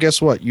 well,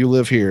 guess what? You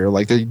live here.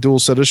 Like, the dual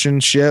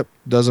citizenship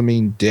doesn't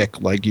mean dick.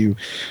 Like,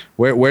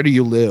 where do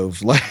you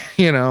live? Like,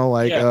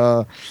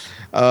 yeah.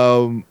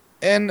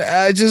 And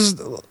I just,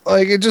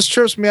 like, it just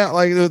trips me out.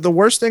 Like, the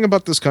worst thing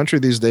about this country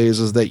these days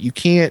is that you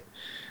can't,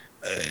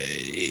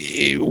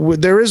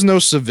 there is no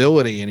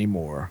civility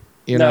anymore.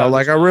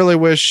 Like, I really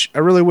wish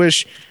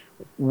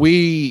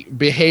we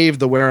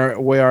behaved the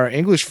way our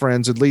English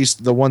friends, at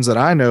least the ones that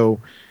I know,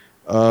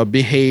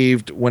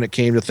 behaved when it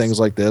came to things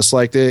like this.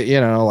 Like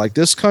like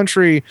this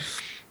country,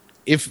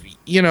 if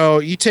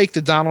you take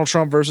the Donald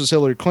Trump versus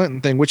Hillary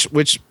Clinton thing, which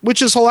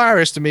is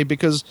hilarious to me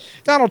because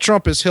Donald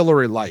Trump is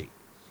Hillary light.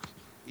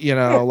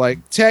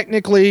 Like,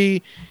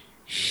 technically,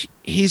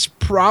 he's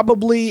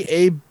probably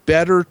a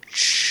better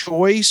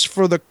choice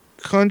for the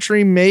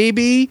country,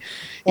 maybe.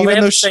 Well, even they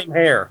have the same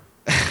hair.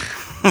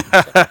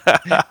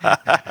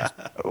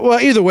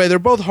 Well, either way, they're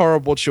both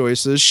horrible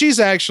choices. She's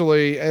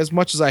actually, as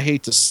much as I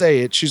hate to say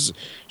it, she's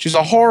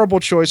a horrible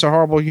choice, a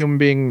horrible human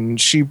being.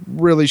 She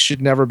really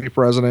should never be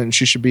president, and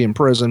she should be in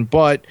prison.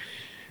 But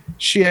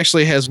she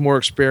actually has more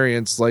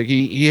experience. Like,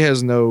 he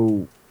has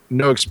no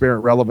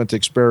relevant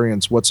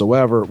experience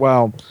whatsoever.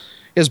 Well,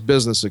 his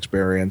business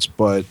experience,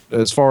 but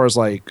as far as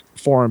like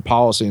foreign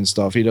policy and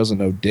stuff, he doesn't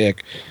know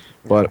dick.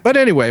 But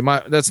anyway,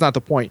 that's not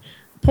the point.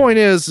 The point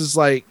is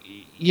like,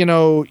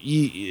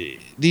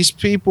 these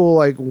people,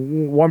 like,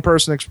 one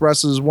person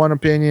expresses one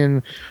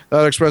opinion, the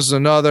other expresses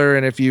another,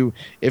 and if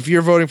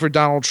you're voting for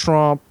Donald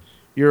Trump,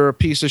 you're a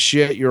piece of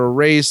shit, you're a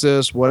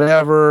racist,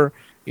 whatever.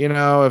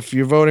 If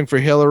you're voting for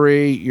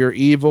Hillary, you're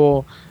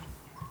evil.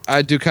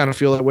 I do kind of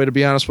feel that way, to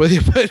be honest with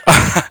you, but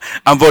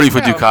I'm voting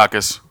for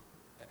Dukakis.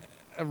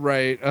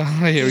 Right.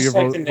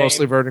 You're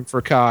mostly voting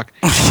for cock.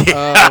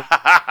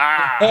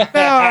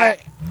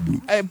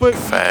 but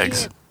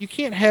Fags. you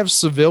can't have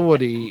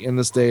civility in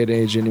this day and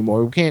age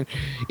anymore. We can't,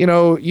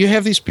 you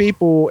have these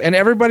people, and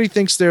everybody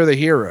thinks they're the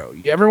hero.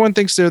 Everyone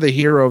thinks they're the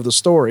hero of the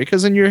story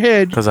because in your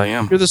head, Because I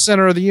am. you're the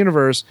center of the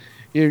universe.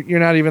 You're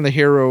not even the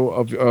hero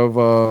of.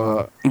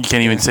 You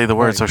can't even say the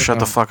words, so shut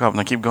the fuck up.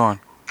 Now keep going.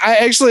 I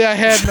had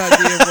an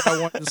idea of what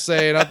I wanted to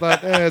say, and I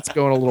thought, it's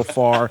going a little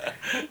far.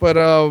 But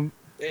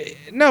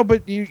no,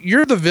 but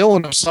you're the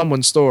villain of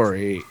someone's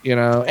story,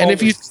 And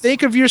if you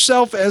think of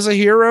yourself as a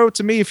hero,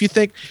 to me, if you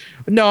think,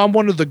 no, I'm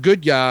one of the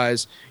good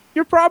guys,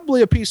 you're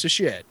probably a piece of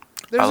shit.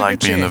 I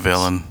like being the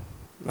villain.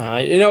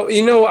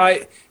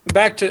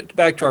 Back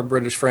to our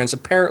British friends.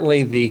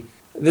 Apparently,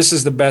 this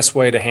is the best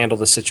way to handle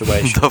the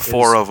situation. The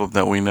four of them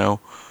that we know.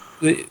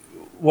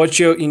 What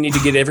you need to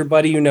get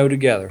everybody you know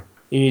together.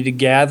 You need to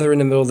gather in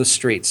the middle of the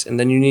streets, and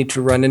then you need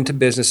to run into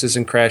businesses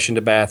and crash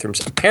into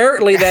bathrooms.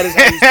 Apparently, that is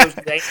how you're supposed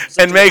to handle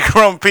the And make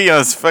Rum pee on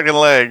his fucking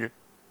leg.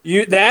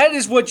 That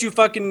is what you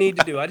fucking need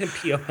to do. I didn't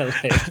pee on my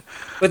leg,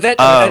 but that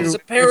is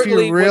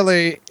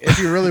apparently if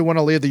you really want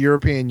to leave the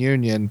European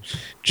Union,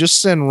 just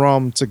send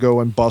Rum to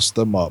go and bust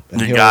them up. And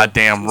You're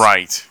goddamn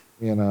right.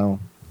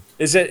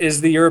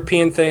 Is the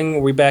European thing? Are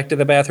we back to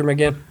the bathroom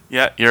again?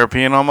 Yeah,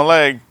 European on my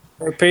leg.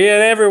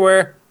 European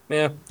everywhere.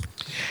 Yeah.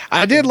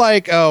 I did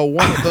like one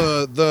of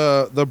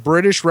the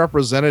British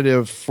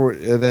representative for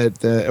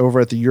that over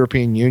at the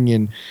European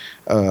Union.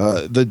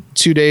 The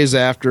 2 days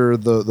after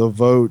the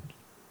vote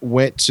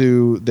went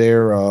to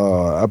their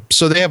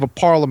so they have a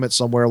parliament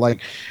somewhere,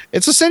 like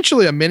it's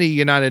essentially a mini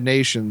United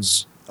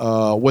Nations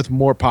with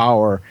more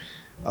power.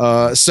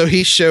 So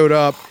he showed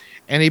up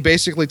and he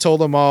basically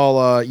told them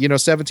all,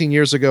 17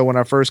 years ago when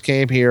I first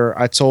came here,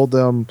 I told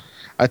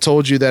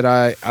you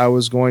that I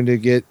was going to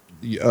get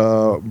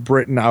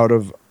Britain out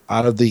of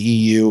the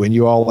EU, and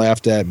you all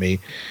laughed at me.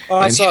 Oh,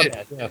 I saw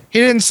that. Yeah. He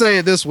didn't say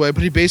it this way,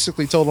 but he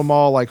basically told them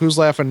all, like, "Who's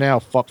laughing now?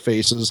 Fuck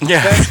faces."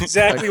 Yeah, that's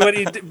exactly what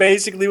he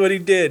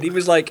did. He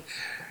was like,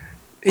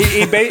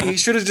 he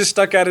should have just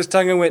stuck out his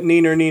tongue and went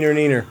neener, neener,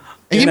 neener.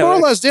 He more or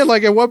less did.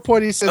 Like at one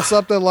point, he said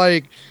something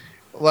like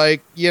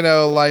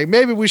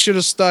maybe we should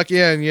have stuck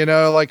in.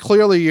 Like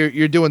clearly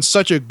you're doing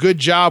such a good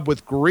job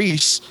with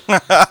Greece.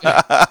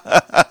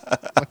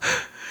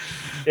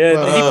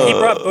 Yeah, he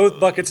brought both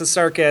buckets of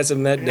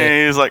sarcasm that day.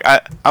 And he was like,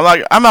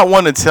 I'm not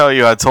one to tell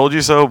you I told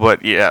you so,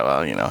 but yeah,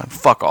 well,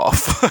 fuck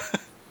off.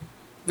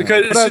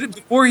 Because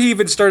before he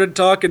even started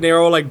talking, they were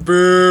all like,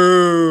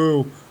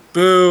 boo,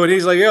 boo. And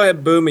he's like, yeah,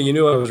 boo me. You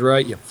knew I was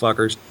right, you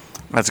fuckers.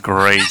 That's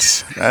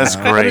great. That's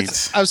great.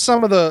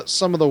 Some of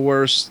the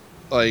worst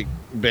like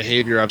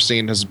behavior I've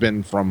seen has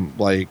been from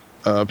like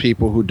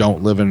people who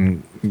don't live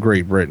in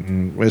Great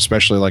Britain,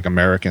 especially like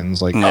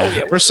Americans. Like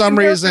for some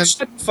reason,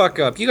 shut the fuck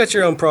up. You got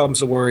your own problems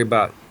to worry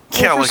about.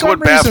 Yeah, like what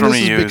bathroom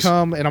you use?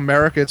 In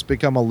America, it's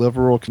become a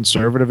liberal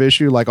conservative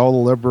issue. Like all the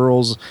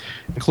liberals,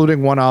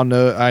 including one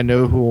I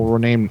know who will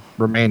remain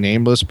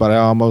nameless, but I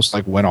almost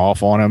like went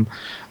off on him.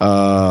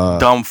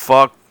 Dumb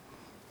fuck.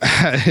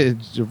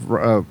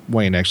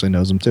 Wayne actually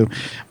knows him too,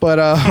 but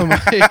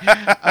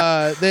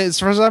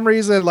for some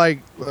reason, like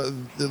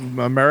the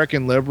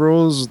American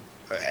liberals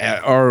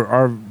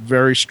are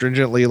very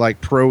stringently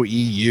like pro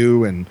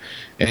EU and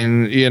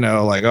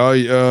like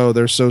oh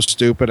they're so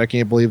stupid, I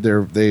can't believe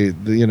they're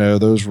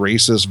those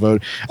racist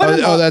vote.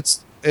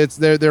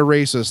 They're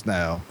racist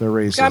now. They're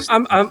racist.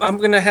 I'm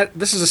gonna have,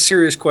 this is a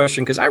serious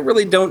question because I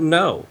really don't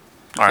know.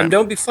 Right. And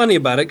don't be funny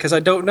about it because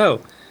I don't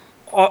know.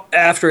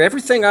 After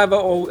everything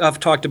I've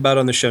talked about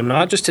on the show,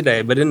 not just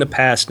today but in the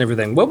past and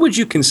everything, what would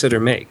you consider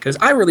me? Because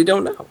I really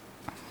don't know.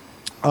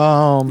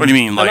 What do you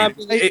mean? Like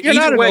you're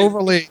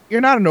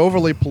not an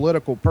overly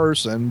political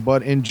person,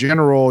 but in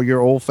general,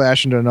 you're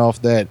old-fashioned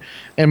enough that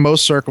in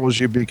most circles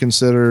you'd be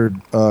considered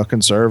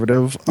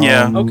conservative.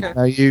 Yeah.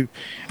 Okay.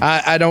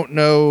 I don't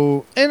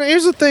know. And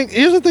here's the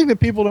thing that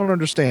people don't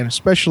understand,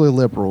 especially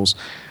liberals.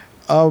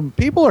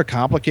 People are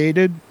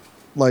complicated.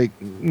 Like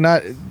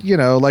not,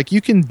 like you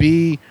can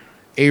be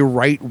a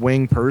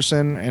right-wing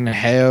person and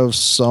have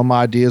some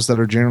ideas that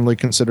are generally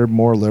considered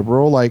more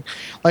liberal. Like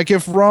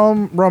if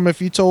Rum,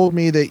 if you told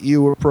me that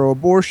you were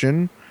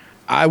pro-abortion,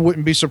 I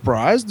wouldn't be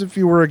surprised. If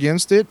you were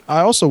against it,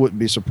 I also wouldn't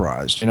be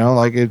surprised.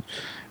 Like it,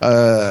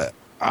 I'm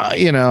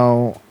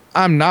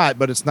not,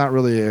 but it's not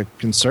really a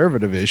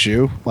conservative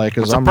issue. Like,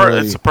 cause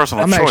it's a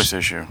personal choice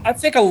issue. I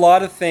think a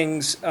lot of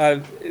things,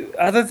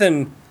 other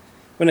than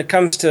when it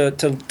comes to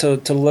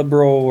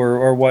liberal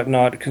or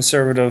whatnot,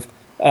 conservative,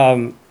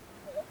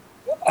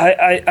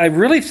 I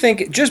really think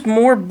it just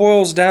more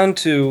boils down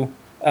to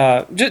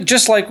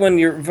just like when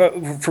you're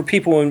for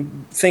people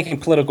in thinking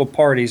political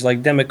parties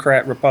like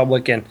Democrat,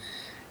 Republican,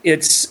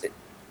 it's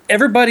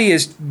everybody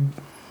is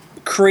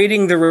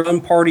creating their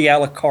own party a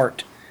la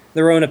carte,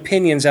 their own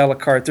opinions a la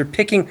carte. They're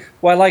picking,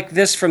 well, I like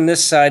this from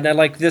this side and I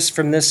like this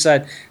from this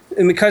side.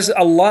 And because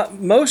I'm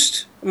going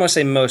to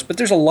say most, but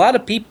there's a lot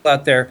of people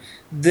out there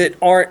that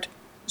aren't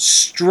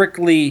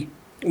strictly,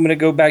 I'm going to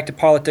go back to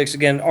politics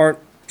again, aren't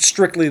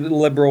strictly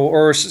liberal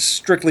or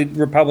strictly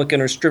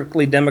Republican or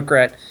strictly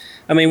Democrat.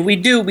 I mean,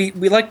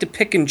 we like to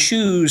pick and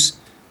choose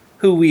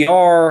who we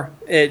are.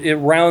 It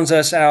rounds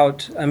us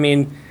out. I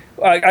mean,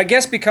 I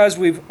guess because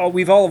we've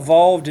all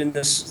evolved in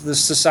this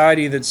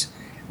society that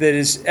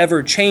is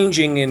ever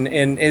changing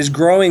and is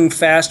growing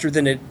faster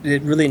than it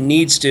really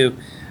needs to.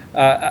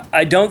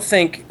 I don't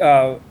think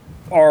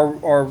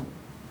our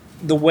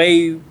the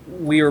way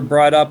we were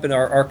brought up and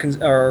our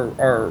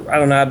I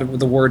don't know how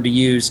the word to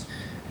use.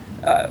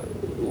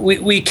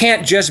 We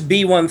can't just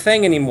be one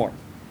thing anymore.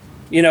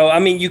 You know, I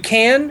mean, you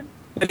can,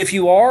 but if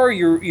you are,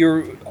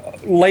 you're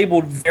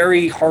labeled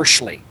very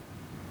harshly.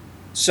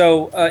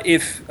 So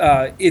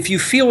if you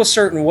feel a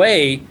certain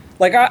way,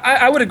 like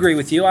I would agree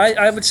with you.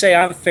 I would say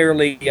I'm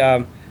fairly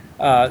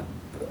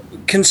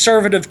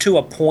conservative to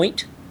a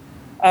point.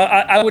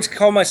 I would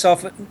call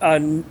myself a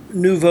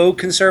nouveau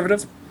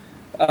conservative.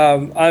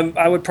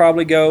 I would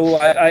probably go.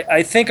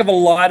 I think of a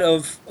lot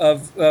of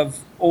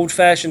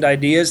old-fashioned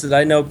ideas that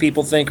I know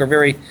people think are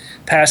very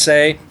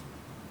passé,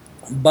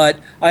 but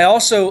I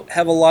also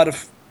have a lot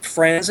of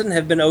friends and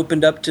have been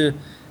opened up to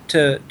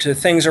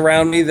things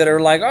around me that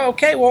are like, oh,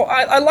 okay, well,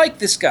 I like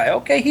this guy.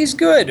 Okay, he's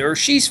good, or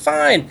she's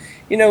fine.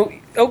 You know,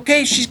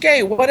 okay, she's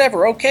gay,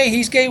 whatever. Okay,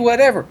 he's gay,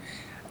 whatever.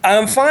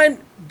 I'm fine,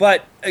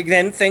 but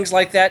again, things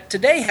like that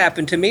today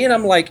happened to me, and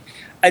I'm like,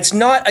 it's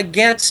not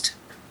against,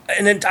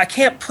 and I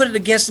can't put it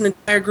against an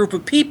entire group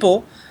of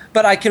people,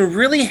 but I can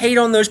really hate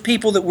on those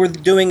people that were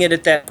doing it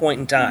at that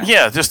point in time.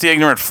 Yeah, just the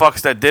ignorant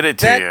fucks that did it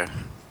to you.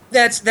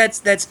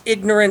 That's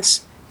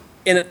ignorance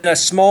in a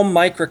small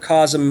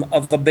microcosm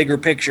of a bigger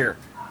picture.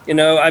 You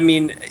know, I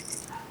mean,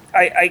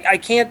 I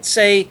can't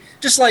say,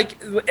 just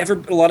like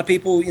a lot of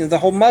people, you know, the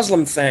whole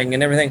Muslim thing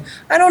and everything.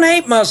 I don't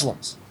hate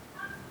Muslims.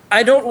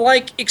 I don't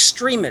like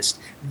extremists.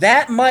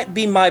 That might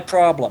be my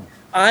problem.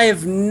 I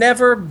have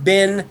never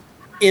been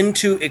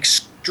into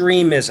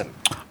extremism.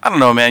 I don't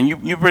know, man.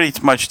 You pretty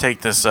much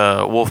take this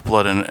wolf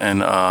blood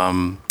and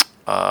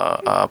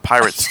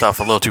pirate stuff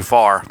a little too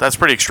far. That's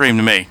pretty extreme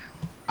to me.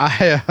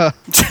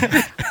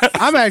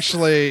 I'm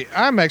actually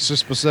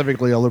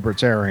specifically a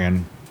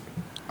libertarian.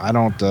 I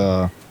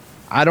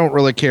don't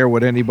really care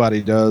what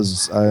anybody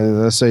does.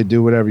 I say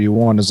do whatever you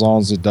want as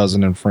long as it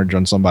doesn't infringe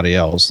on somebody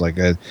else.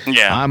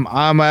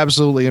 I'm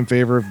absolutely in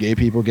favor of gay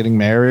people getting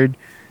married.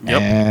 Yep,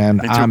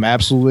 and I'm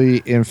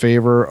absolutely in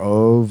favor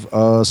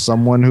of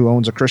someone who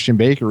owns a Christian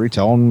bakery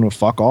telling them to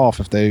fuck off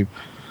if they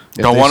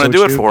don't want to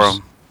do it for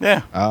them.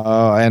 Yeah.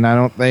 And I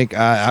don't think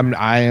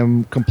I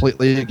am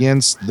completely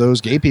against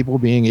those gay people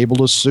being able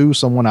to sue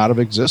someone out of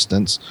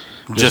existence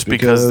just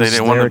because they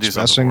didn't want to do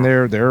expressing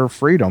their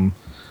freedom.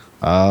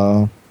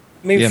 I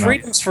mean,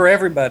 freedom's for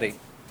everybody.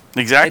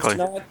 Exactly. It's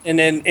not, and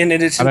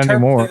it's not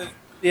anymore.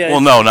 Yeah.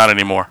 Well, no, not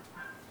anymore.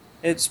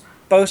 It's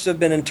supposed to have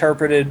been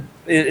interpreted.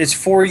 It's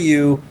for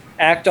you.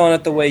 Act on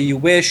it the way you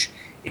wish,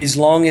 as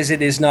long as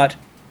it is not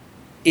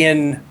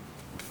in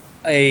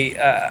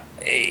a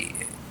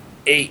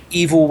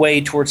evil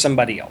way towards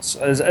somebody else.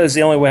 Is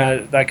the only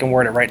way I can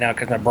word it right now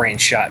because my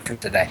brain's shot from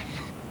today.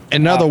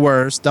 In other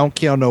words, don't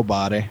kill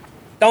nobody.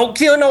 Don't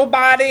kill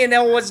nobody, and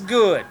that was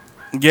good.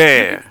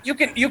 Yeah. You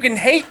can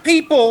hate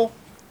people,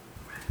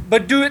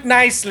 but do it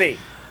nicely.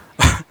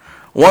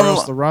 Or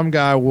else the rum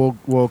guy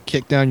will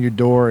kick down your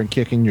door and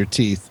kick in your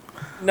teeth.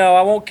 No,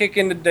 I won't kick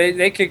in the.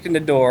 They kicked in the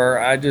door.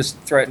 I just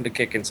threatened to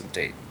kick in some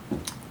teeth.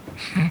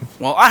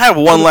 Well, I have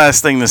one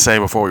last thing to say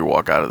before we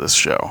walk out of this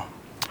show.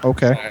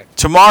 Okay. Right.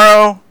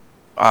 Tomorrow,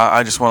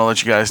 I just want to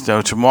let you guys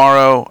know.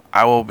 Tomorrow,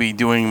 I will be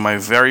doing my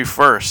very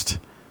first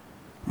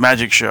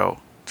magic show.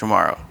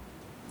 Tomorrow.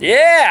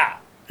 Yeah.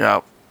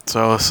 Yep.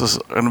 So this is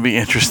going to be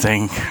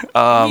interesting.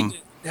 Have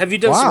you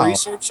done some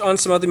research on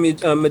some other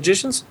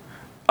magicians?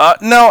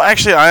 No,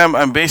 actually,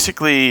 I'm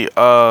basically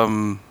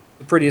A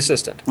pretty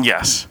assistant.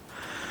 yes.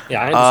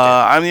 Yeah, I understand.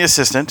 I'm the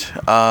assistant.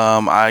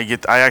 I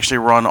actually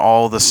run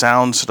all the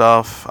sound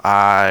stuff.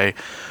 I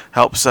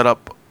help set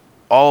up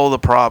all the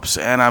props,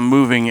 and I'm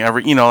moving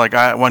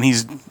when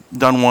he's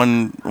done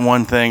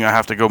one thing, I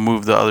have to go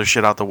move the other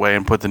shit out the way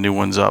and put the new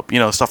ones up.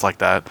 Stuff like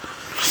that.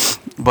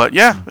 But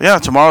yeah.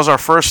 Tomorrow's our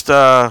first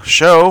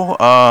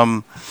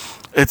show.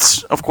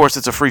 It's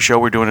a free show.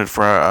 We're doing it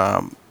for.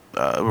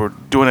 We're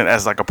doing it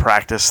as like a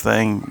practice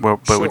thing, but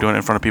we're doing it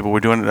in front of people. We're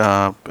doing it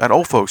at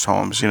old folks'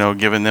 homes,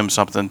 giving them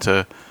something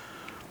to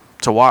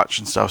watch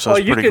and stuff. So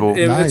it's pretty cool.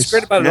 It's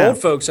great about an old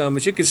folks' home,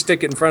 but you could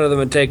stick it in front of them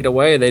and take it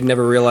away. They'd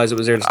never realize it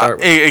was there to start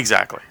with.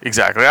 Exactly.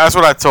 That's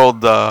what I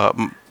told Doc.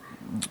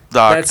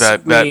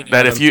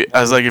 That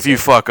if you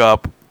fuck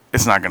up,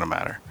 it's not gonna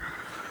matter.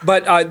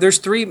 But there's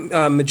three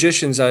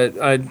magicians.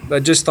 I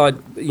just thought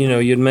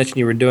you'd mentioned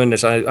you were doing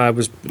this. I've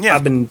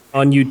been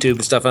on YouTube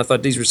and stuff. And I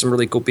thought these were some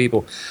really cool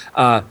people.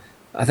 I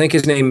think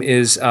his name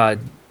is I'm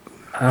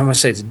gonna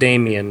say it's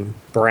Damian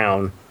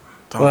Brown.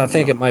 I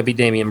think it might be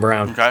Damian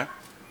Brown. Okay.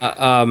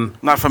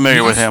 Not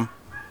familiar with him.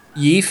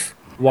 Yeef,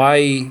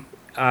 YIF,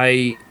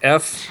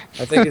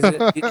 I think is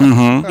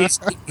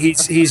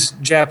it. He's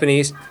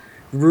Japanese.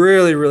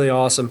 Really, really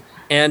awesome.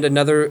 And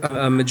another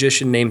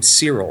magician named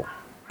Cyril.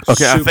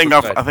 Okay, I think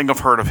I've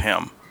heard of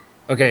him.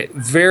 Okay,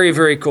 very,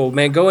 very cool.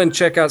 Man, go and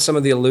check out some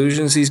of the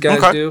illusions these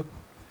guys do.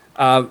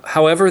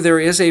 However, there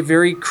is a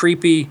very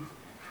creepy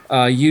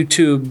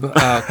YouTube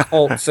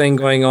cult thing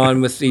going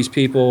on with these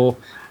people.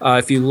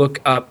 If you look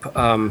up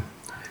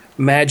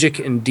magic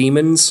and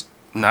demons,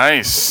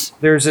 Nice.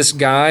 there's this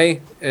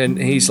guy, and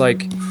he's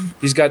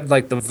got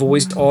like the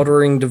voice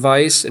altering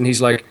device, and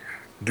he's like,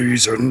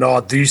 these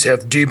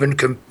have demon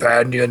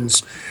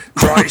companions.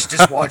 Christ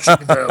is watching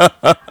them.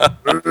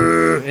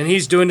 And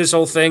he's doing this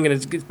whole thing, and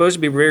it's supposed to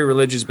be very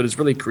religious, but it's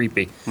really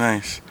creepy.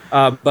 Nice.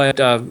 But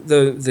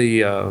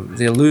the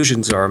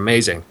illusions are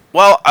amazing.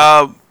 Well,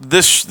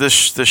 this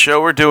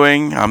show we're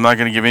doing, I'm not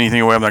going to give anything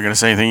away. I'm not going to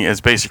say anything.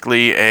 It's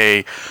basically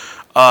a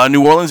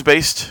New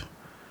Orleans-based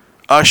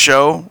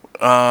show.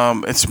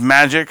 It's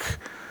magic.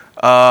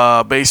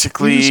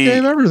 Basically, You just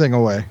gave everything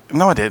away.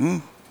 no, I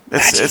didn't.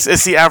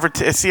 It's the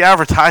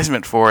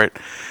advertisement for it.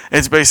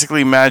 It's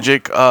basically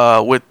magic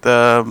with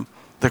the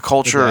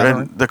culture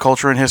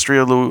and history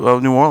of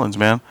New Orleans,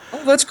 man.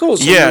 Oh, that's cool.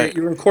 So Yeah.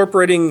 you're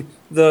incorporating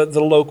the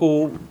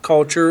local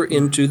culture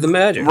into the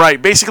magic.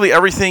 Right. Basically,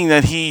 everything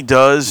that he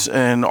does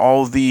and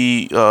all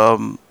the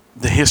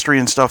history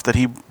and stuff that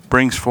he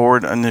brings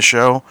forward in the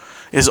show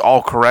is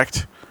all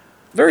correct.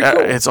 Very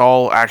cool. It's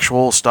all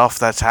actual stuff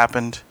that's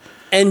happened.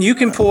 And you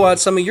can pull out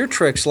some of your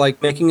tricks,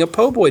 like making a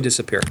po' boy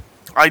disappear.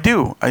 I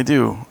do. Nice.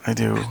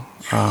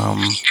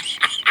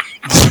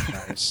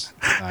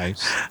 I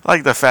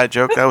like the fat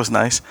joke. That was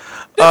nice.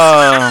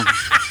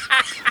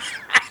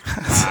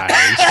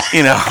 Nice.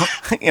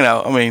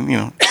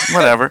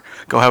 Whatever.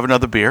 Go have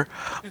another beer.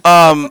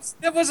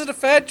 That wasn't a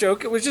fat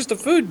joke. It was just a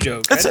food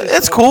joke.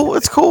 It's cool.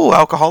 It's cool,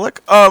 alcoholic.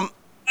 Well,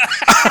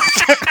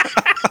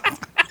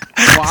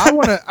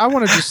 I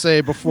want to just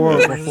say before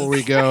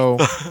we go,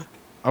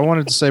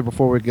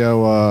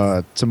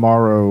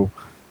 tomorrow,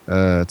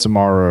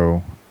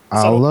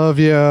 I'll love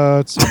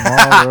you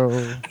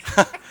tomorrow.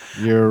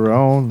 You're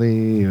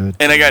only a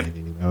day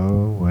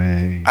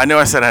away. I know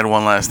I said I had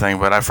one last thing,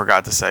 but I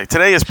forgot to say.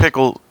 Today is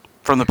Pickle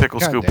from the Pickle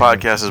God Scoop damn it.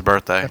 Podcast's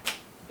birthday.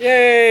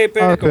 Yay,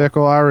 Pickle.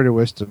 Pickle, I already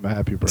wished him a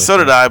happy birthday. So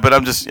did I, but I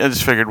just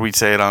figured we'd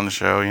say it on the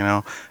show,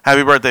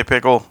 Happy birthday,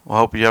 Pickle. We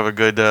hope you have a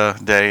good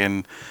day,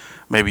 and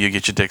maybe you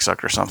get your dick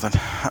sucked or something.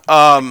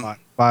 Bye,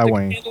 Stick a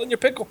Wayne. candle in your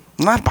pickle.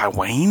 Not by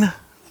Wayne.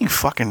 You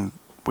fucking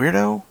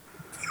weirdo.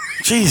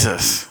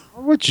 Jesus.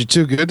 What, you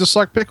too good to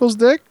suck Pickle's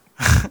dick?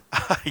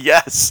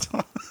 Yes.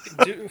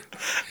 Dude,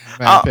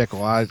 Man,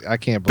 Pickle, I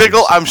can't believe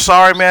Pickle, this. I'm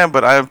sorry, man,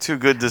 but I am too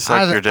good to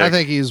suck your dick. I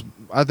think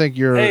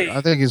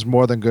he's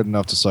more than good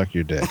enough to suck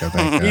your dick. I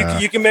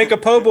think you can make a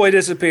po' boy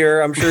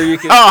disappear. I'm sure you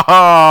can.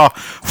 Oh,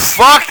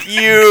 fuck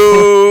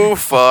you.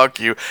 Fuck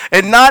you.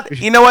 And not,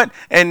 you know what?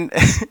 And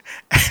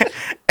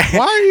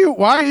why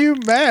are you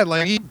mad?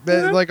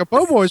 Like a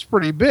po' boy is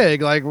pretty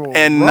big. Like,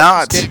 And Rob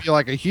not- just gave you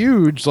like a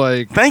huge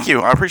like. thank you.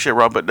 I appreciate it,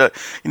 Rob, but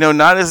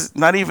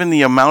not even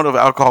the amount of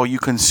alcohol you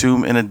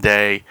consume in a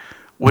day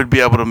would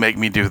be able to make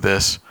me do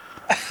this.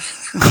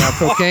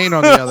 Cocaine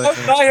on the other What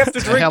hand. did I have to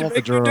is a drink hell to of a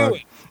make you do drug.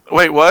 it?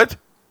 Wait, what?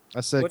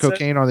 I said What's that?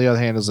 cocaine on the other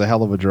hand is a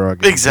hell of a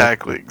drug.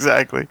 Exactly.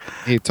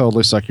 He'd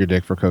totally suck your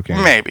dick for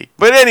cocaine. Maybe.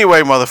 But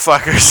anyway,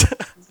 motherfuckers.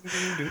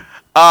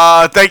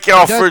 Thank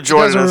y'all for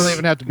joining It doesn't us. really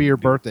even have to be your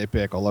birthday,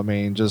 Pickle. I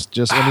mean, just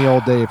any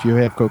old day if you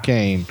have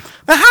cocaine.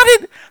 Now,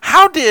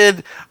 how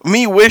did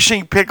me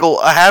wishing Pickle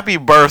a happy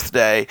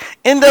birthday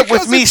end up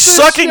with Because me it's this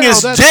sucking show,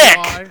 his that's dick?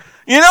 why.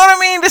 You know what I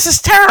mean? This is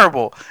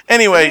terrible.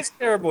 Anyway, It's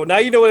terrible. Now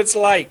you know what it's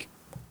like.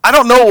 I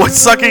don't know what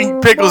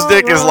sucking Pickle's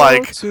dick is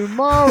like.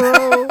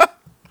 Tomorrow,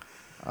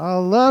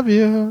 I'll love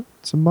you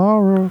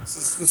tomorrow.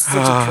 This is such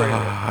a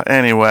trailer.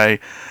 Anyway,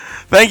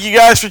 thank you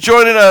guys for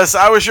joining us.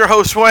 I was your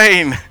host,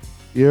 Wayne.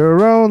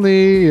 You're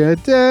only a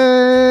day.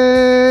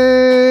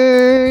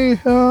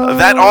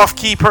 That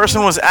off-key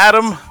person was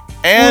Adam,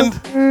 and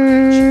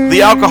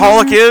the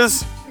alcoholic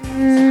is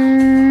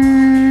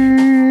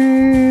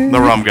the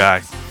rum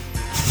guy.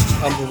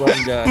 I'm the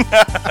wrong guy.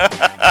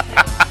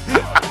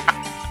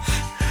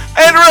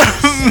 And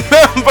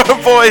remember,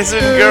 boys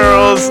and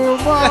girls,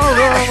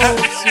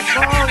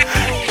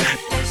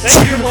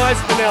 Thank you,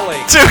 Liza Minnelli.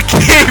 to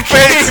keep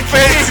it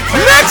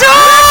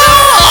metal!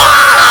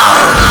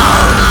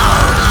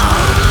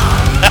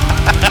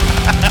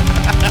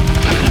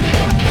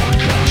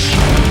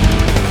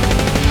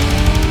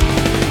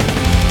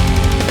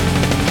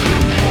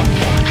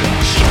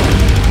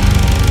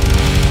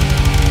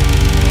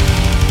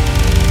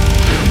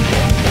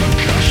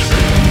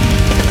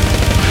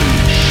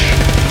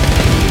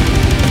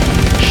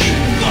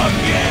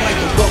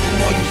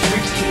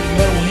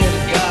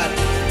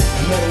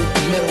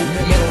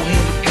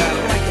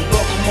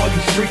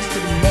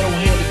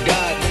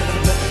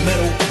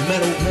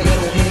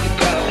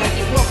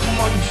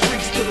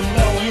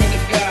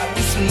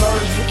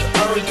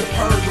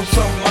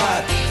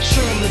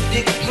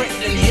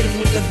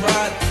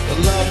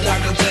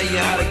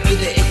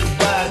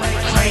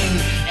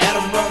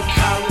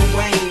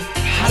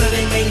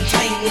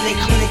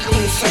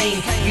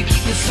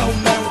 So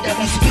mellow that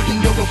we speaking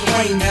your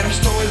refrain. Adam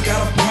story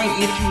got a point,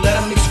 and if you let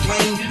him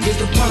explain, it's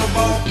the pun of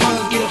all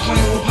puns, get a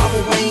plan with Papa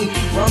Wayne.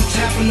 Rum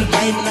tapping the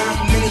vein, and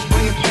I'm minutes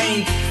bringing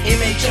pain.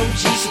 MHOG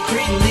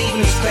secreting,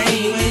 leaving a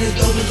stain. You ain't as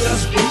dope as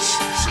us, bitch.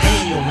 Stay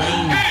in your lane.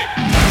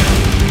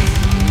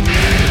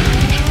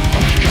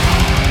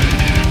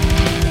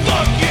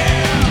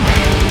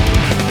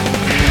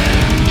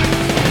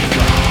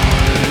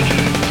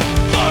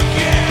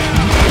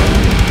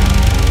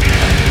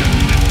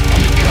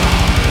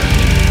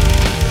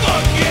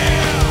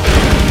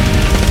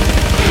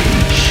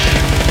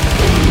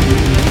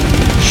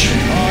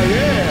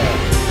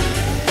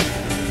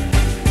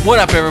 What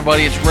up,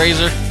 everybody? It's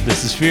Razor.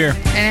 This is Fear.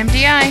 And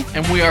MDI.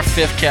 And we are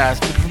Fifth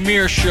Cast, the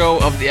premier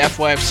show of the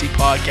FYFC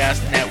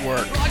Podcast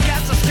Network.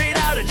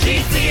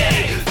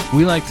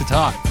 We like to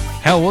talk.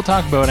 Hell, we'll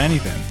talk about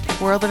anything.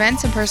 World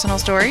events and personal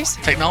stories.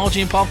 Technology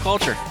and pop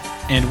culture.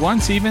 And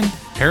once even,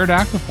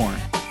 pterodactyl porn.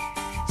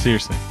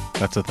 Seriously,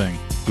 that's a thing.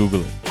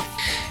 Google it.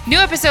 New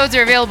episodes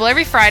are available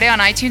every Friday on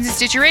iTunes and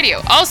Stitcher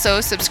Radio.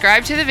 Also,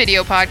 subscribe to the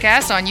video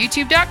podcast on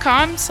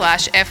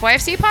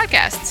youtube.com/FYFC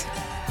Podcasts.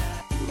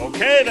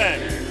 Okay,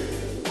 then.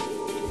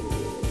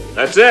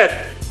 That's it.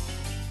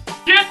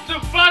 Get the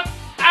fuck